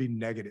reason to be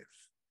negative.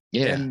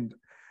 Yeah. And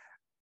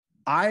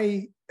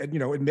I,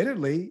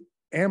 admittedly,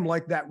 am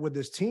like that with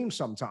this team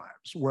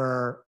sometimes,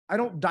 where I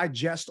don't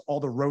digest all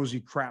the rosy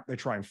crap they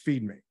try and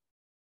feed me.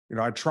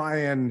 I try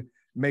and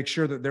make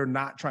sure that they're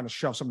not trying to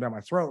shove something down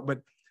my throat.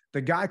 But the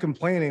guy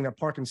complaining that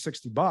parking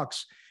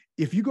 $60,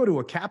 if you go to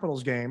a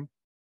Capitals game,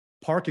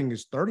 parking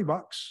is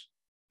 $30.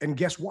 And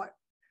guess what?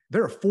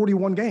 There are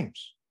 41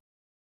 games,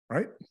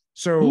 right?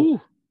 So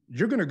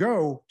you're going to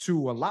go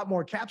to a lot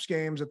more Caps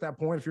games at that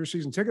point if you're a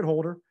season ticket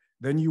holder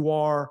than you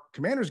are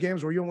Commanders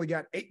games, where you only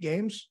got 8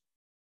 games.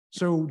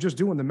 So just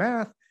doing the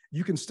math,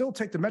 you can still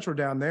take the Metro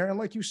down there. And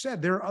like you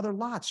said, there are other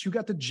lots. You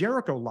got the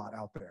Jericho lot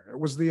out there. It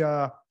was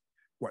the,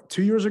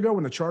 2 years ago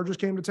when the Chargers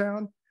came to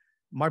town,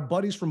 my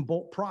buddies from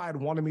Bolt Pride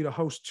wanted me to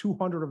host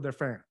 200 of their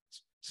fans.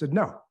 I said,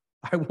 no,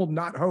 I will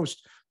not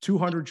host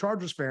 200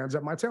 Chargers fans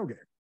at my tailgate.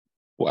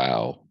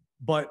 Wow.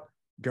 But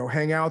go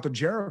hang out at the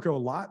Jericho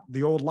lot,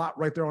 the old lot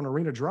right there on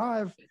Arena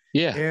Drive.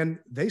 Yeah. And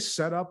they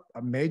set up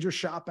a major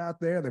shop out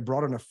there. They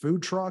brought in a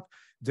food truck,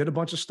 did a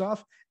bunch of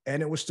stuff,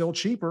 and it was still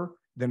cheaper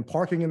than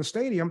parking in the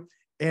stadium.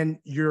 And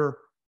you're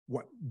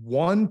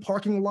one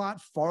parking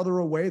lot farther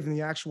away than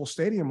the actual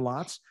stadium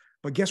lots.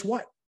 But guess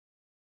what?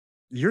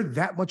 You're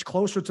that much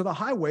closer to the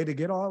highway to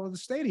get out of the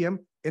stadium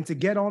and to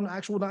get on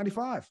actual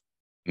 95.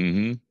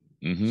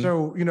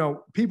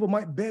 So, people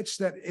might bitch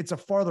that it's a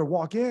farther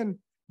walk in,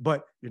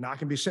 but you're not going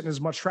to be sitting as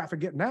much traffic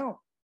getting out.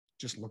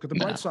 Just look at the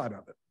bright side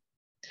of it.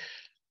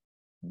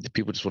 The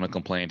people just want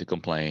to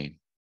complain.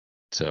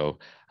 So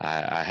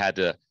I had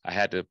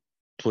to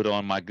put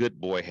on my good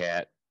boy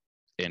hat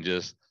and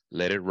just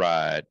let it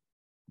ride.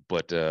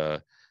 But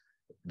the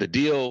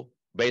deal,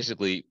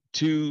 basically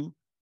 2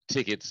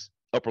 tickets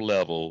upper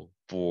level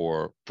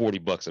for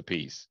 $40 a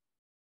piece.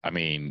 I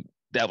mean,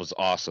 that was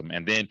awesome.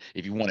 And then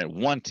if you wanted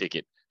 1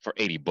 ticket for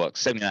 $80,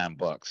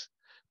 $79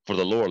 for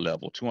the lower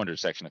level, 200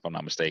 section, if I'm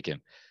not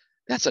mistaken,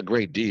 that's a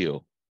great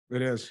deal.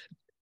 It is.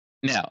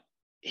 Now,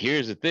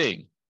 here's the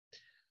thing.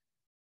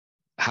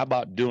 How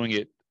about doing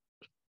it,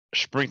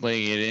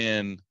 sprinkling it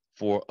in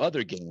for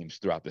other games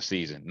throughout the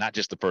season, not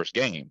just the first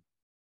game?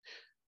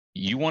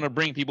 You want to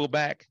bring people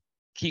back,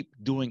 keep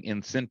doing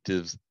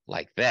incentives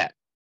like that.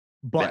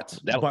 But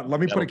let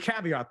me put a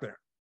caveat there.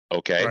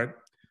 Okay. Right?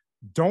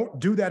 Don't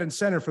do that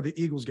incentive for the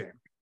Eagles game.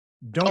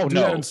 Don't do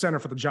that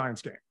incentive for the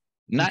Giants game.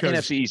 Not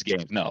NFC East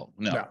games. No.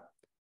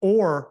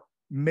 Or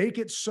make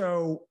it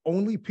so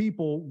only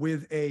people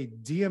with a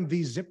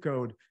DMV zip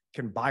code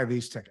can buy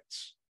these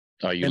tickets.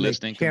 Are you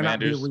listening, cannot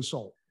Commanders? Be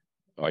resold.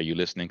 Are you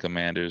listening,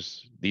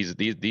 Commanders?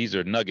 These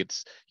are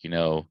nuggets.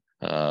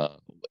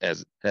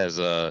 As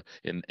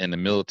in the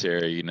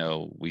military,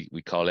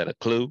 we call that a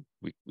clue.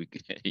 We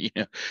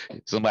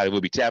somebody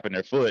will be tapping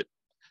their foot.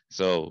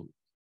 So,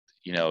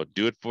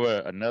 do it for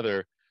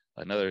another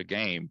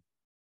game,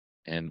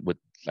 and with,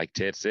 like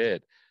Ted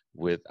said,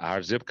 with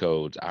our zip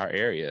codes, our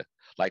area,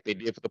 like they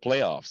did for the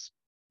playoffs.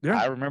 Yeah,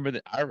 I remember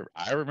that.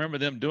 I remember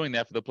them doing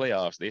that for the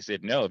playoffs. They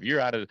said, no, if you're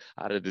out of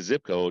the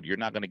zip code, you're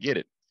not going to get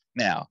it.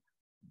 Now,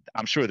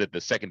 I'm sure that the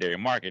secondary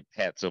market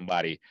had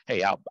somebody,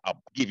 hey, I'll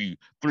give you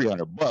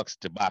 $300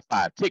 to buy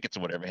 5 tickets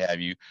or whatever have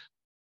you.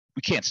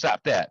 We can't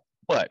stop that,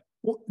 but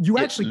you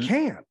actually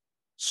can.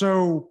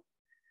 So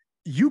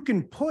you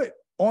can put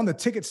on the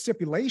ticket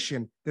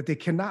stipulation that they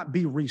cannot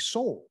be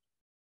resold.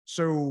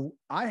 So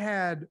I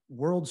had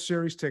World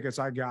Series tickets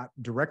I got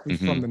directly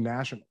from the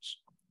Nationals.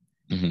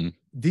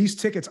 These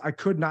tickets I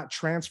could not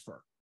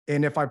transfer.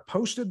 And if I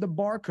posted the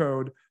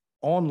barcode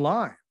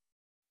online,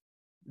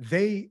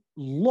 they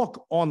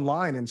look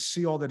online and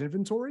see all that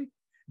inventory.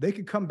 They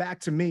could come back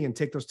to me and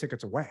take those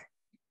tickets away.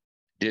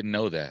 Didn't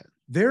know that.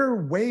 There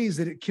are ways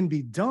that it can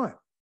be done.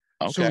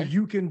 Okay. So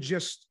you can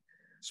just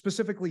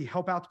specifically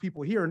help out the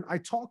people here. And I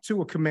talked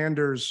to a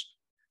Commanders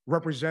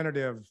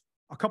representative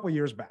a couple of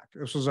years back.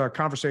 This was a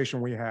conversation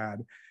we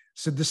had.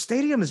 Said, the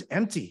stadium is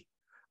empty.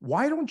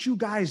 Why don't you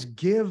guys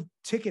give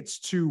tickets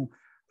to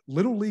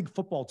little league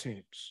football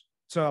teams,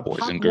 to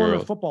Pop Warner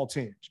football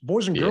teams,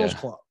 Boys and Girls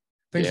Club,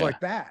 things like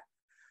that?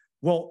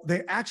 Well,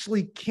 they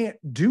actually can't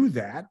do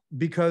that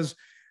because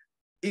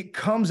it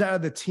comes out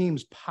of the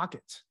team's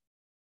pocket.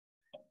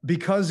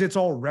 Because it's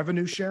all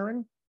revenue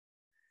sharing,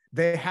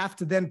 they have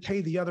to then pay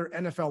the other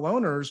NFL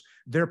owners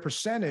their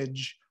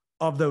percentage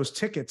of those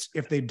tickets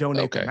if they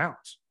donate them out.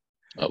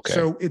 Okay.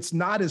 So it's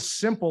not as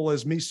simple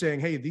as me saying,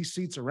 hey, these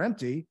seats are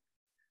empty.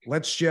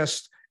 Let's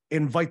just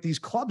invite these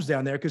clubs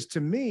down there. Because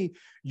to me,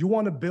 you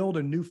want to build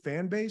a new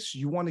fan base.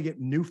 You want to get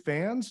new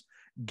fans,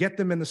 get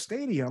them in the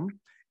stadium,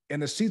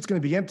 and the seat's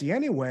going to be empty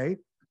anyway.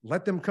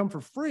 Let them come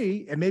for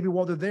free. And maybe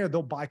while they're there,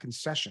 they'll buy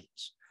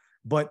concessions.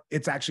 But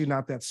it's actually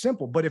not that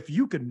simple. But if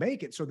you could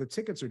make it so the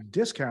tickets are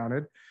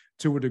discounted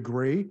to a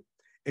degree,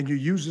 and you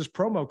use this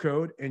promo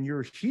code and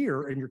you're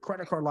here and your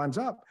credit card lines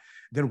up,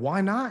 then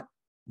why not?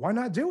 Why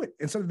not do it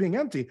instead of being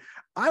empty?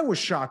 I was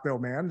shocked, though,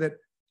 man, that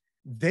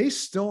they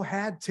still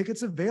had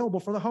tickets available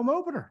for the home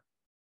opener.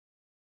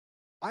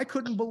 I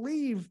couldn't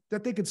believe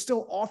that they could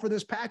still offer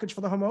this package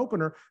for the home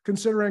opener,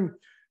 considering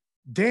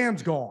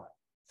Dan's gone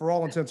for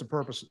all intents and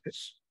purposes.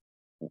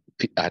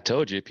 I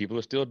told you, people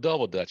are still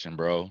double dutching,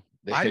 bro.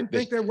 I didn't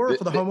think they were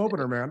for the home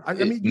opener, man. I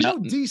mean,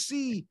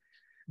 DC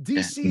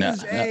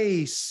is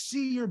a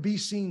see or be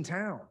seen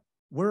town.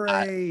 We're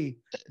a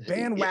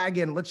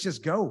bandwagon, let's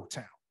just go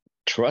town.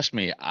 Trust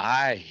me,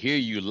 I hear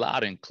you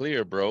loud and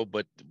clear, bro.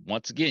 But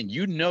once again,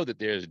 you know that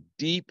there's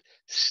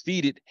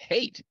deep-seated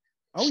hate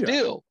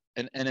still.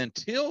 And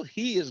until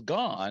he is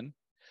gone,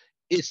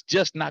 it's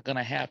just not going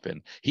to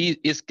happen.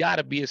 It's got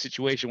to be a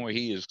situation where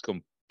he is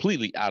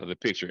completely out of the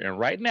picture. And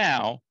right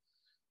now,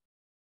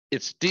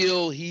 it's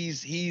still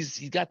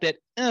he's got that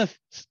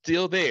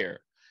still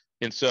there.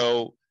 And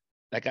so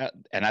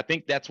I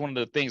think that's one of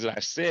the things that I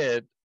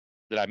said,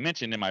 that I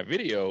mentioned in my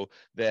video,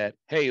 that,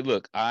 hey,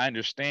 look, I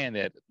understand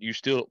that you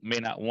still may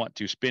not want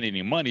to spend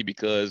any money,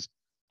 because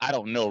I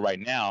don't know right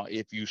now,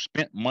 if you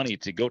spent money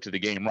to go to the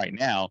game right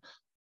now,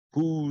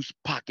 whose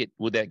pocket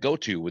would that go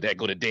to? Would that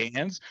go to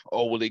Dan's,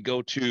 or will it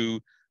go to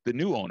the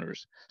new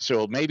owners?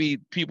 So maybe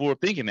people are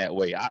thinking that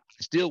way. I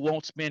still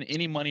won't spend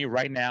any money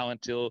right now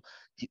until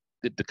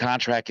the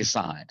contract is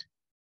signed.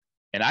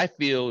 And I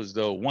feel as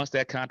though once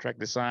that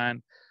contract is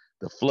signed,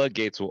 the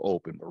floodgates will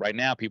open. But right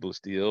now, people are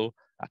still,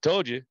 I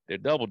told you, they're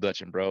double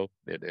dutching, bro.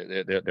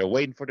 They're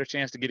waiting for their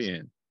chance to get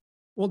in.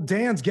 Well,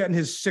 Dan's getting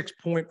his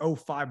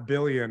 6.05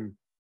 billion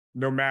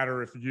no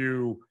matter if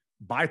you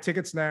buy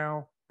tickets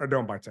now or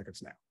don't buy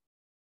tickets now.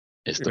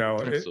 It's the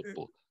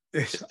principle.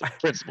 It's the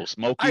principle,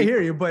 Smokey. I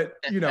hear you, but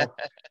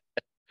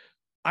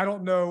I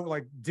don't know.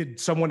 Like, did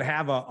someone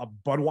have a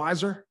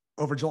Budweiser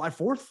over July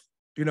 4th?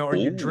 Are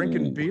you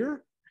drinking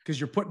beer because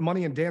you're putting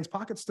money in Dan's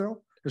pocket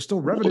still? There's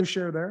still revenue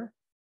share there.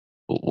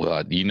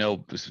 Well,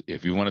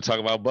 if you want to talk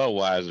about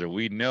Budweiser,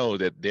 we know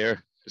that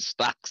their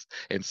stocks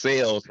and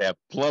sales have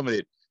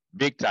plummeted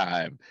big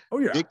time. Oh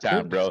yeah, big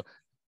time, bro.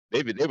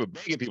 They were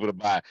begging people to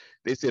buy.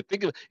 They said,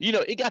 think of,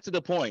 it got to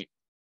the point.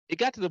 It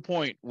got to the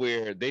point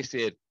where they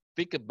said,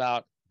 think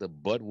about the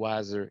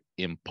Budweiser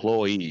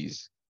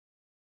employees.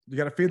 You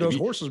got to feed those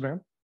horses,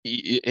 man.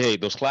 Hey,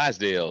 those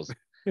Clydesdales.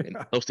 And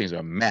those things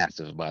are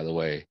massive, by the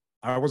way.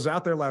 I was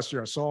out there last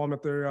year. I saw them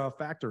at their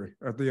factory,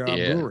 at the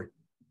brewery.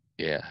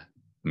 Yeah,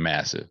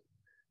 massive.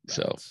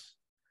 So,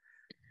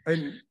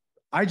 and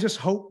I just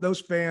hope those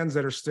fans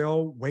that are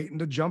still waiting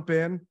to jump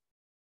in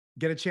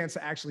get a chance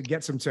to actually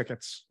get some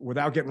tickets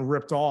without getting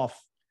ripped off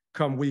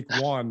come week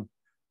 1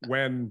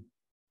 when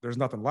there's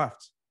nothing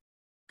left.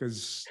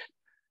 Because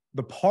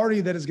the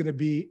party that is going to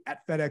be at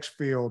FedEx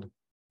Field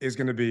is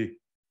going to be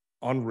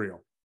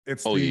unreal.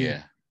 It's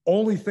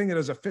only thing that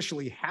is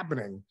officially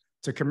happening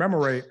to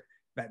commemorate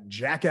that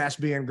jackass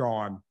being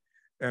gone.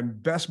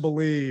 And best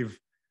believe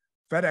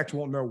FedEx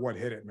won't know what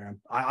hit it,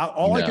 man.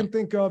 I can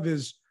think of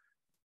is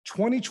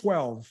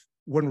 2012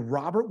 when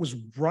Robert was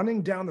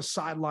running down the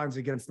sidelines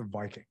against the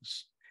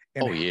Vikings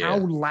and how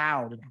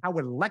loud and how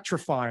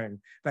electrifying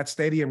that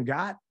stadium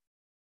got.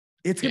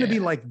 It's going to be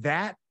like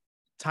that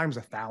times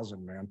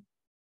 1,000, man.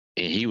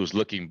 And he was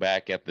looking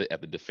back at the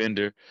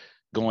defender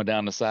going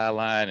down the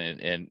sideline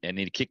and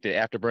he kicked the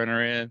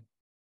afterburner in.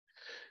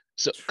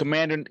 So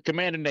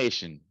Commander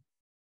Nation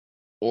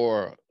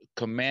or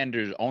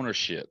Commander's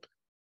ownership.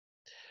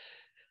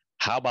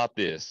 How about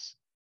this?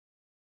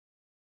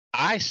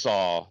 I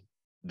saw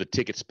the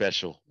ticket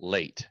special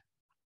late.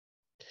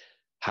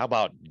 How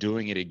about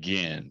doing it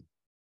again,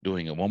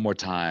 doing it one more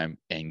time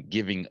and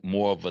giving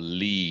more of a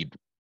lead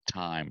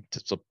time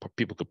so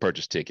people could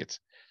purchase tickets?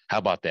 How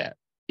about that?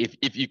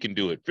 If you can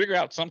do it, figure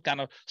out some kind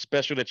of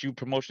special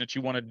promotion that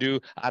you want to do.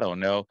 I don't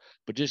know,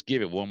 but just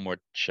give it one more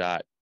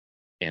shot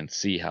and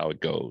see how it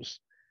goes.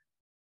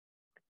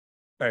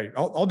 Hey,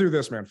 I'll do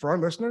this, man. For our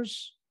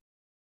listeners,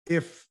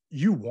 if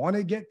you want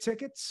to get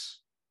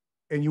tickets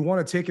and you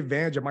want to take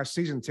advantage of my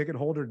season ticket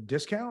holder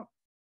discount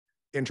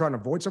and trying to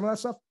avoid some of that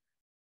stuff,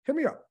 hit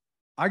me up.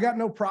 I got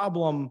no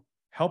problem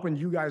helping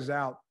you guys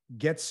out,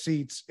 get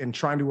seats and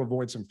trying to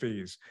avoid some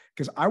fees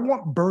because I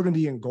want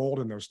burgundy and gold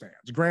in those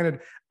stands.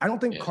 Granted, I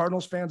don't think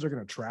Cardinals fans are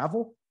going to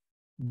travel,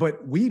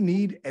 but we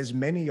need as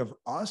many of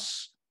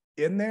us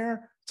in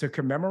there to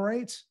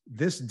commemorate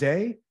this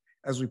day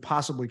as we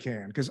possibly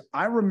can. Because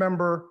I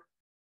remember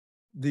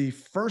the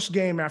first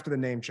game after the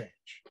name change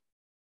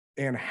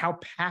and how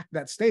packed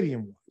that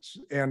stadium was.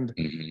 And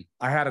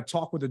I had a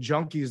talk with the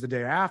Junkies the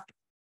day after.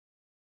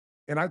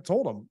 And I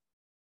told them,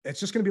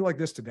 it's just going to be like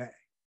this today.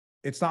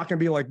 It's not going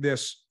to be like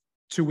this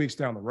 2 weeks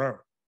down the road.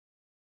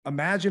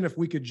 Imagine if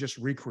we could just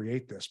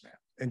recreate this, man,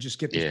 and just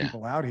get these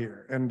people out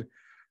here. And,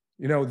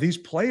 these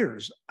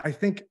players, I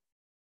think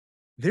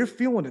they're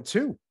feeling it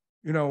too.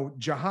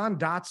 Jahan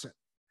Dotson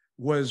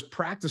was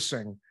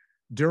practicing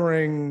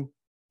during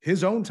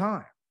his own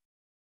time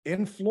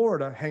in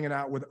Florida, hanging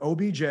out with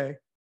OBJ,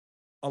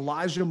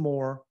 Elijah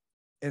Moore,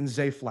 and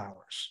Zay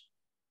Flowers.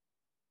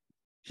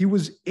 He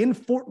was in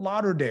Fort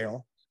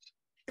Lauderdale,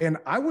 and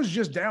I was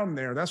just down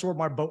there. That's where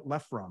my boat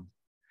left from.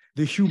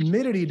 The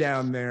humidity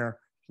down there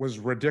was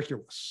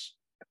ridiculous.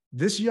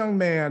 This young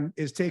man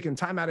is taking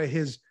time out of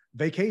his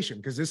vacation,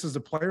 because this is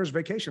the player's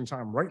vacation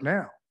time right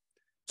now,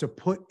 to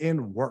put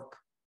in work.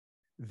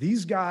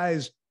 These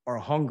guys are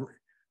hungry.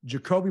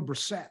 Jacoby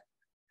Brissett,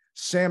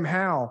 Sam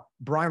Howell,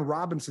 Brian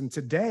Robinson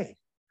today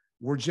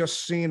were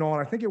just seen on,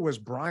 I think it was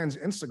Brian's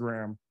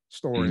Instagram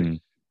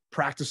story,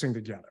 practicing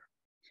together.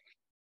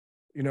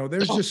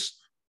 There's just,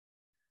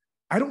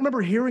 I don't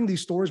remember hearing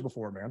these stories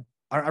before, man.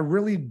 I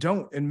really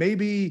don't. And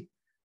maybe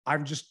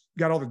I've just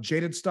got all the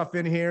jaded stuff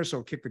in here,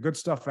 so kick the good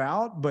stuff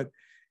out. But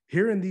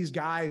hearing these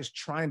guys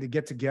trying to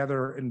get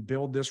together and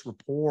build this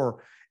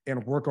rapport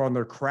and work on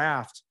their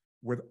craft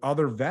with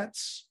other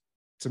vets,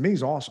 to me,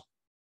 is awesome.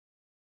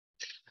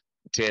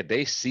 Ted,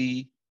 they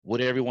see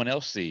what everyone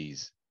else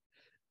sees.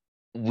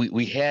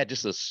 We had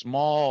just a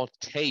small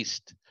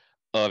taste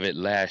of it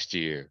last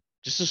year,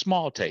 just a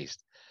small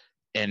taste.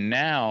 And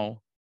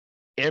now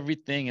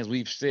everything, as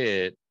we've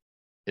said,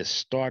 is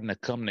starting to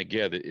come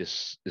together.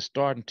 It's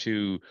starting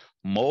to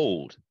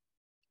mold,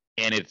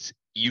 and it's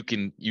you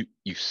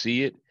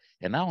see it,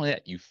 and not only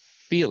that, you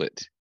feel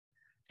it.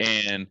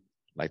 And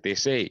like they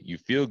say, you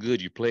feel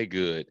good, you play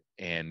good.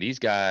 And these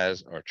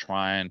guys are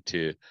trying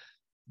to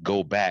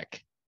go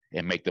back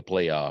and make the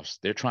playoffs.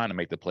 They're trying to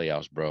make the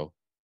playoffs, bro.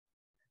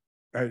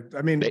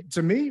 I mean,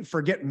 to me,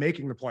 forget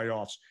making the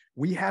playoffs.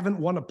 We haven't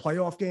won a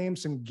playoff game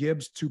since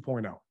Gibbs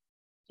 2.0.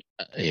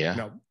 Yeah. You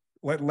know,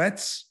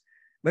 let's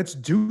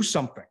do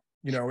something.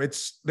 You know,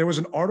 there was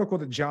an article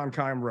that John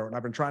Keim wrote, and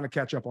I've been trying to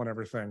catch up on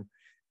everything,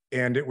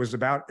 and it was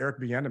about Eric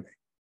Bieniemy,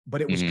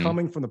 but it was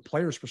coming from the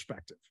player's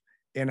perspective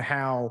and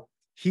how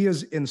he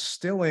is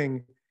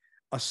instilling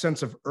a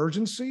sense of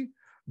urgency,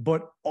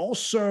 but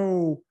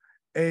also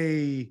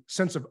a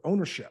sense of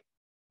ownership.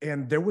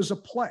 And there was a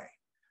play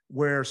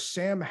where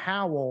Sam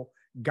Howell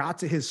got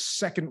to his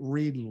second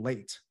read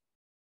late.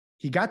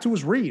 He got to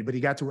his read, but he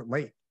got to it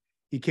late.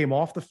 He came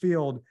off the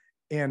field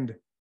and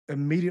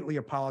immediately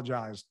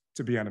apologized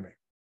to Bieniemy.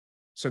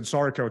 Said,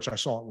 sorry, coach, I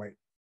saw it late.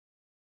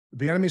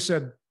 Bieniemy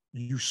said,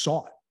 you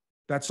saw it.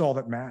 That's all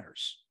that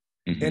matters.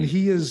 And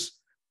he is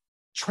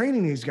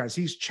training these guys.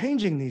 He's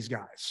changing these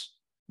guys.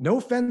 No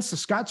offense to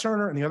Scott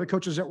Turner and the other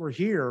coaches that were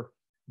here,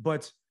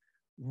 but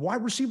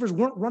wide receivers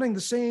weren't running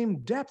the same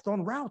depth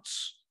on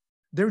routes.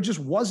 There just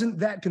wasn't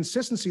that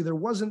consistency. There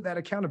wasn't that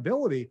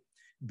accountability.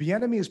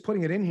 Bieniemy is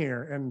putting it in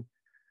here. And,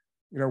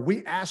 you know,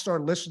 we asked our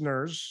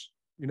listeners,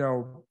 you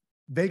know,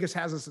 Vegas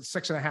has us at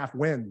 6.5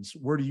 wins.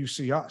 Where do you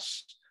see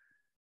us?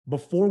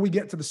 Before we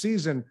get to the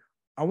season,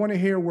 I want to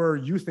hear where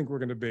you think we're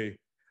going to be.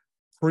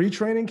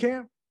 Pre-training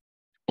camp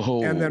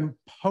and then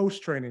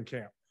post-training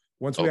camp.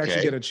 Once we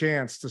actually get a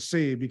chance to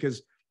see,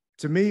 because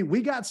to me,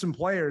 we got some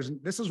players.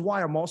 And this is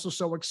why I'm also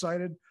so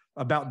excited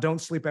about Don't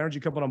Sleep Energy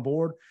coming on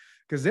board,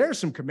 because there's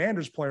some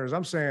Commanders players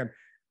I'm saying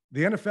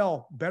the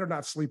NFL better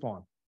not sleep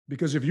on,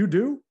 because if you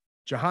do,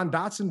 Jahan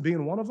Dotson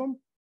being one of them,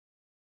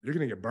 you're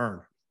going to get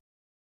burned.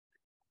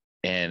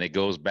 And it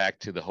goes back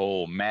to the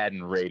whole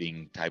Madden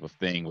rating type of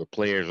thing where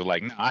players are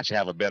like, no, I should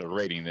have a better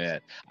rating than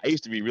that. I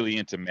used to be really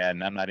into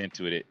Madden. I'm not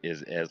into it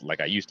as like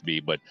I used to be,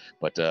 but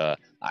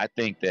I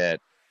think that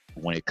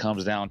when it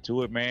comes down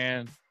to it,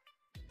 man,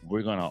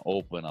 we're going to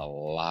open a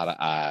lot of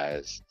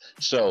eyes.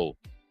 So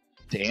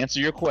to answer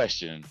your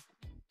question,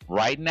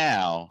 right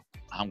now,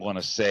 I'm going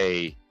to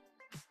say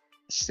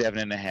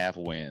 7.5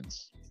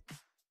 wins.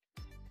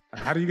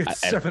 How do you get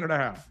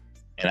 7.5?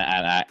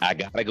 And I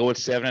got to go with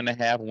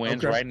 7.5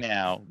 wins right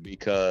now,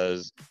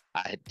 because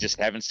I just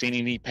haven't seen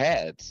any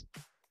pads,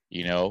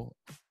 you know.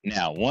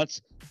 Now,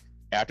 once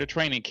after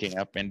training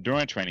camp and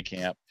during training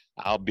camp,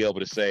 I'll be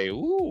able to say,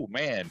 ooh,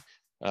 man,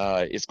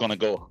 it's going to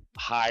go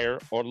higher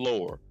or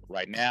lower.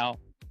 Right now,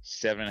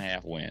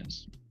 7.5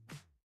 wins.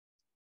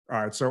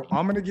 All right, so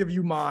I'm going to give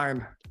you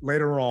mine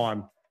later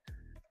on.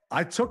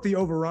 I took the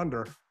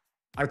over-under.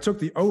 I took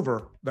the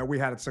over that we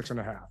had at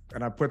 6.5,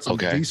 and I put some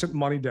decent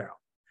money down.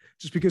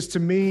 Just because to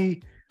me,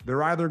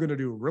 they're either going to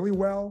do really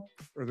well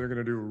or they're going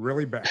to do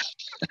really bad.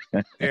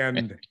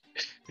 And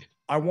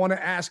I want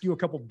to ask you a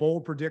couple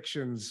bold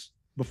predictions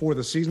before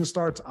the season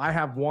starts. I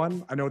have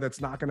one. I know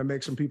that's not going to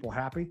make some people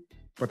happy,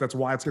 but that's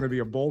why it's going to be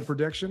a bold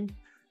prediction.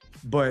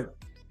 But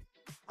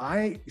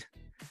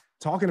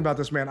talking about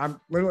this, man,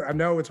 I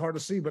know it's hard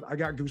to see, but I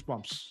got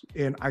goosebumps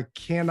and I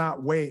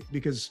cannot wait,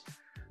 because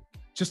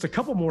just a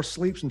couple more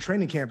sleeps and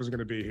training camp is going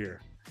to be here.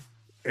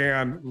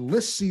 And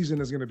this season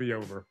is going to be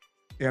over.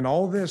 And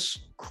all this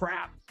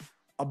crap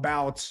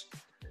about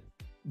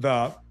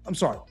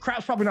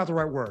crap's probably not the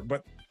right word,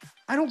 but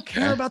I don't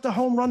care about the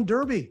home run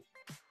derby.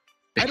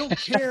 I don't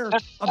care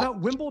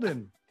about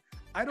Wimbledon.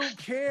 I don't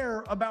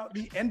care about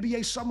the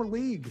NBA Summer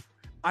League.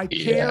 I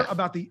care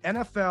about the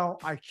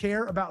NFL. I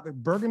care about the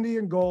burgundy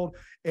and gold,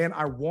 and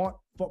I want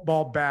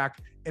football back.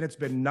 And it's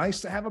been nice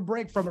to have a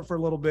break from it for a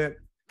little bit,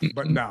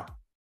 but no,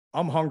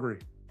 I'm hungry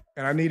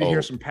and I need to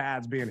hear some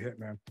pads being hit,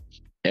 man.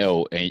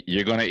 Oh, and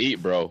you're going to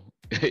eat, bro.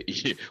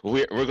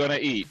 we're going to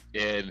eat.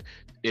 And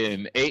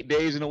in 8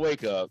 days in the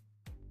wake up,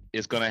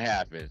 it's going to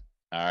happen.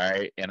 All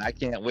right. And I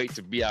can't wait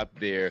to be out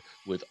there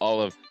with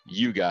all of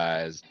you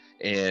guys.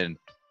 And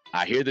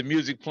I hear the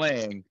music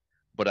playing,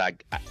 but I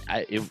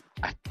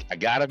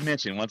got to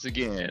mention once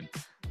again,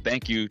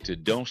 thank you to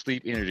Don't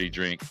Sleep Energy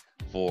Drink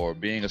for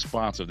being a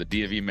sponsor of the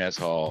DMV Mess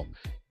Hall.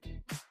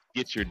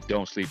 Get your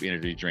Don't Sleep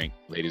Energy Drink,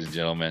 ladies and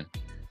gentlemen.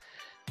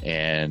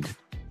 And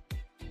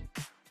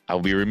I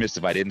would be remiss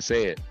if I didn't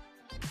say it.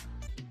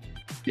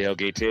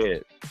 Tailgate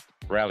Ted,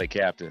 Rally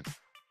Captain.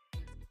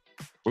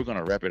 We're going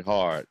to rep it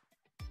hard,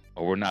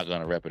 or we're not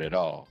going to rep it at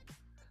all.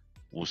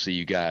 We'll see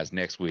you guys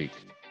next week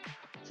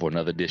for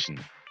another edition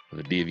of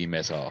the DMV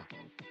Mess Hall.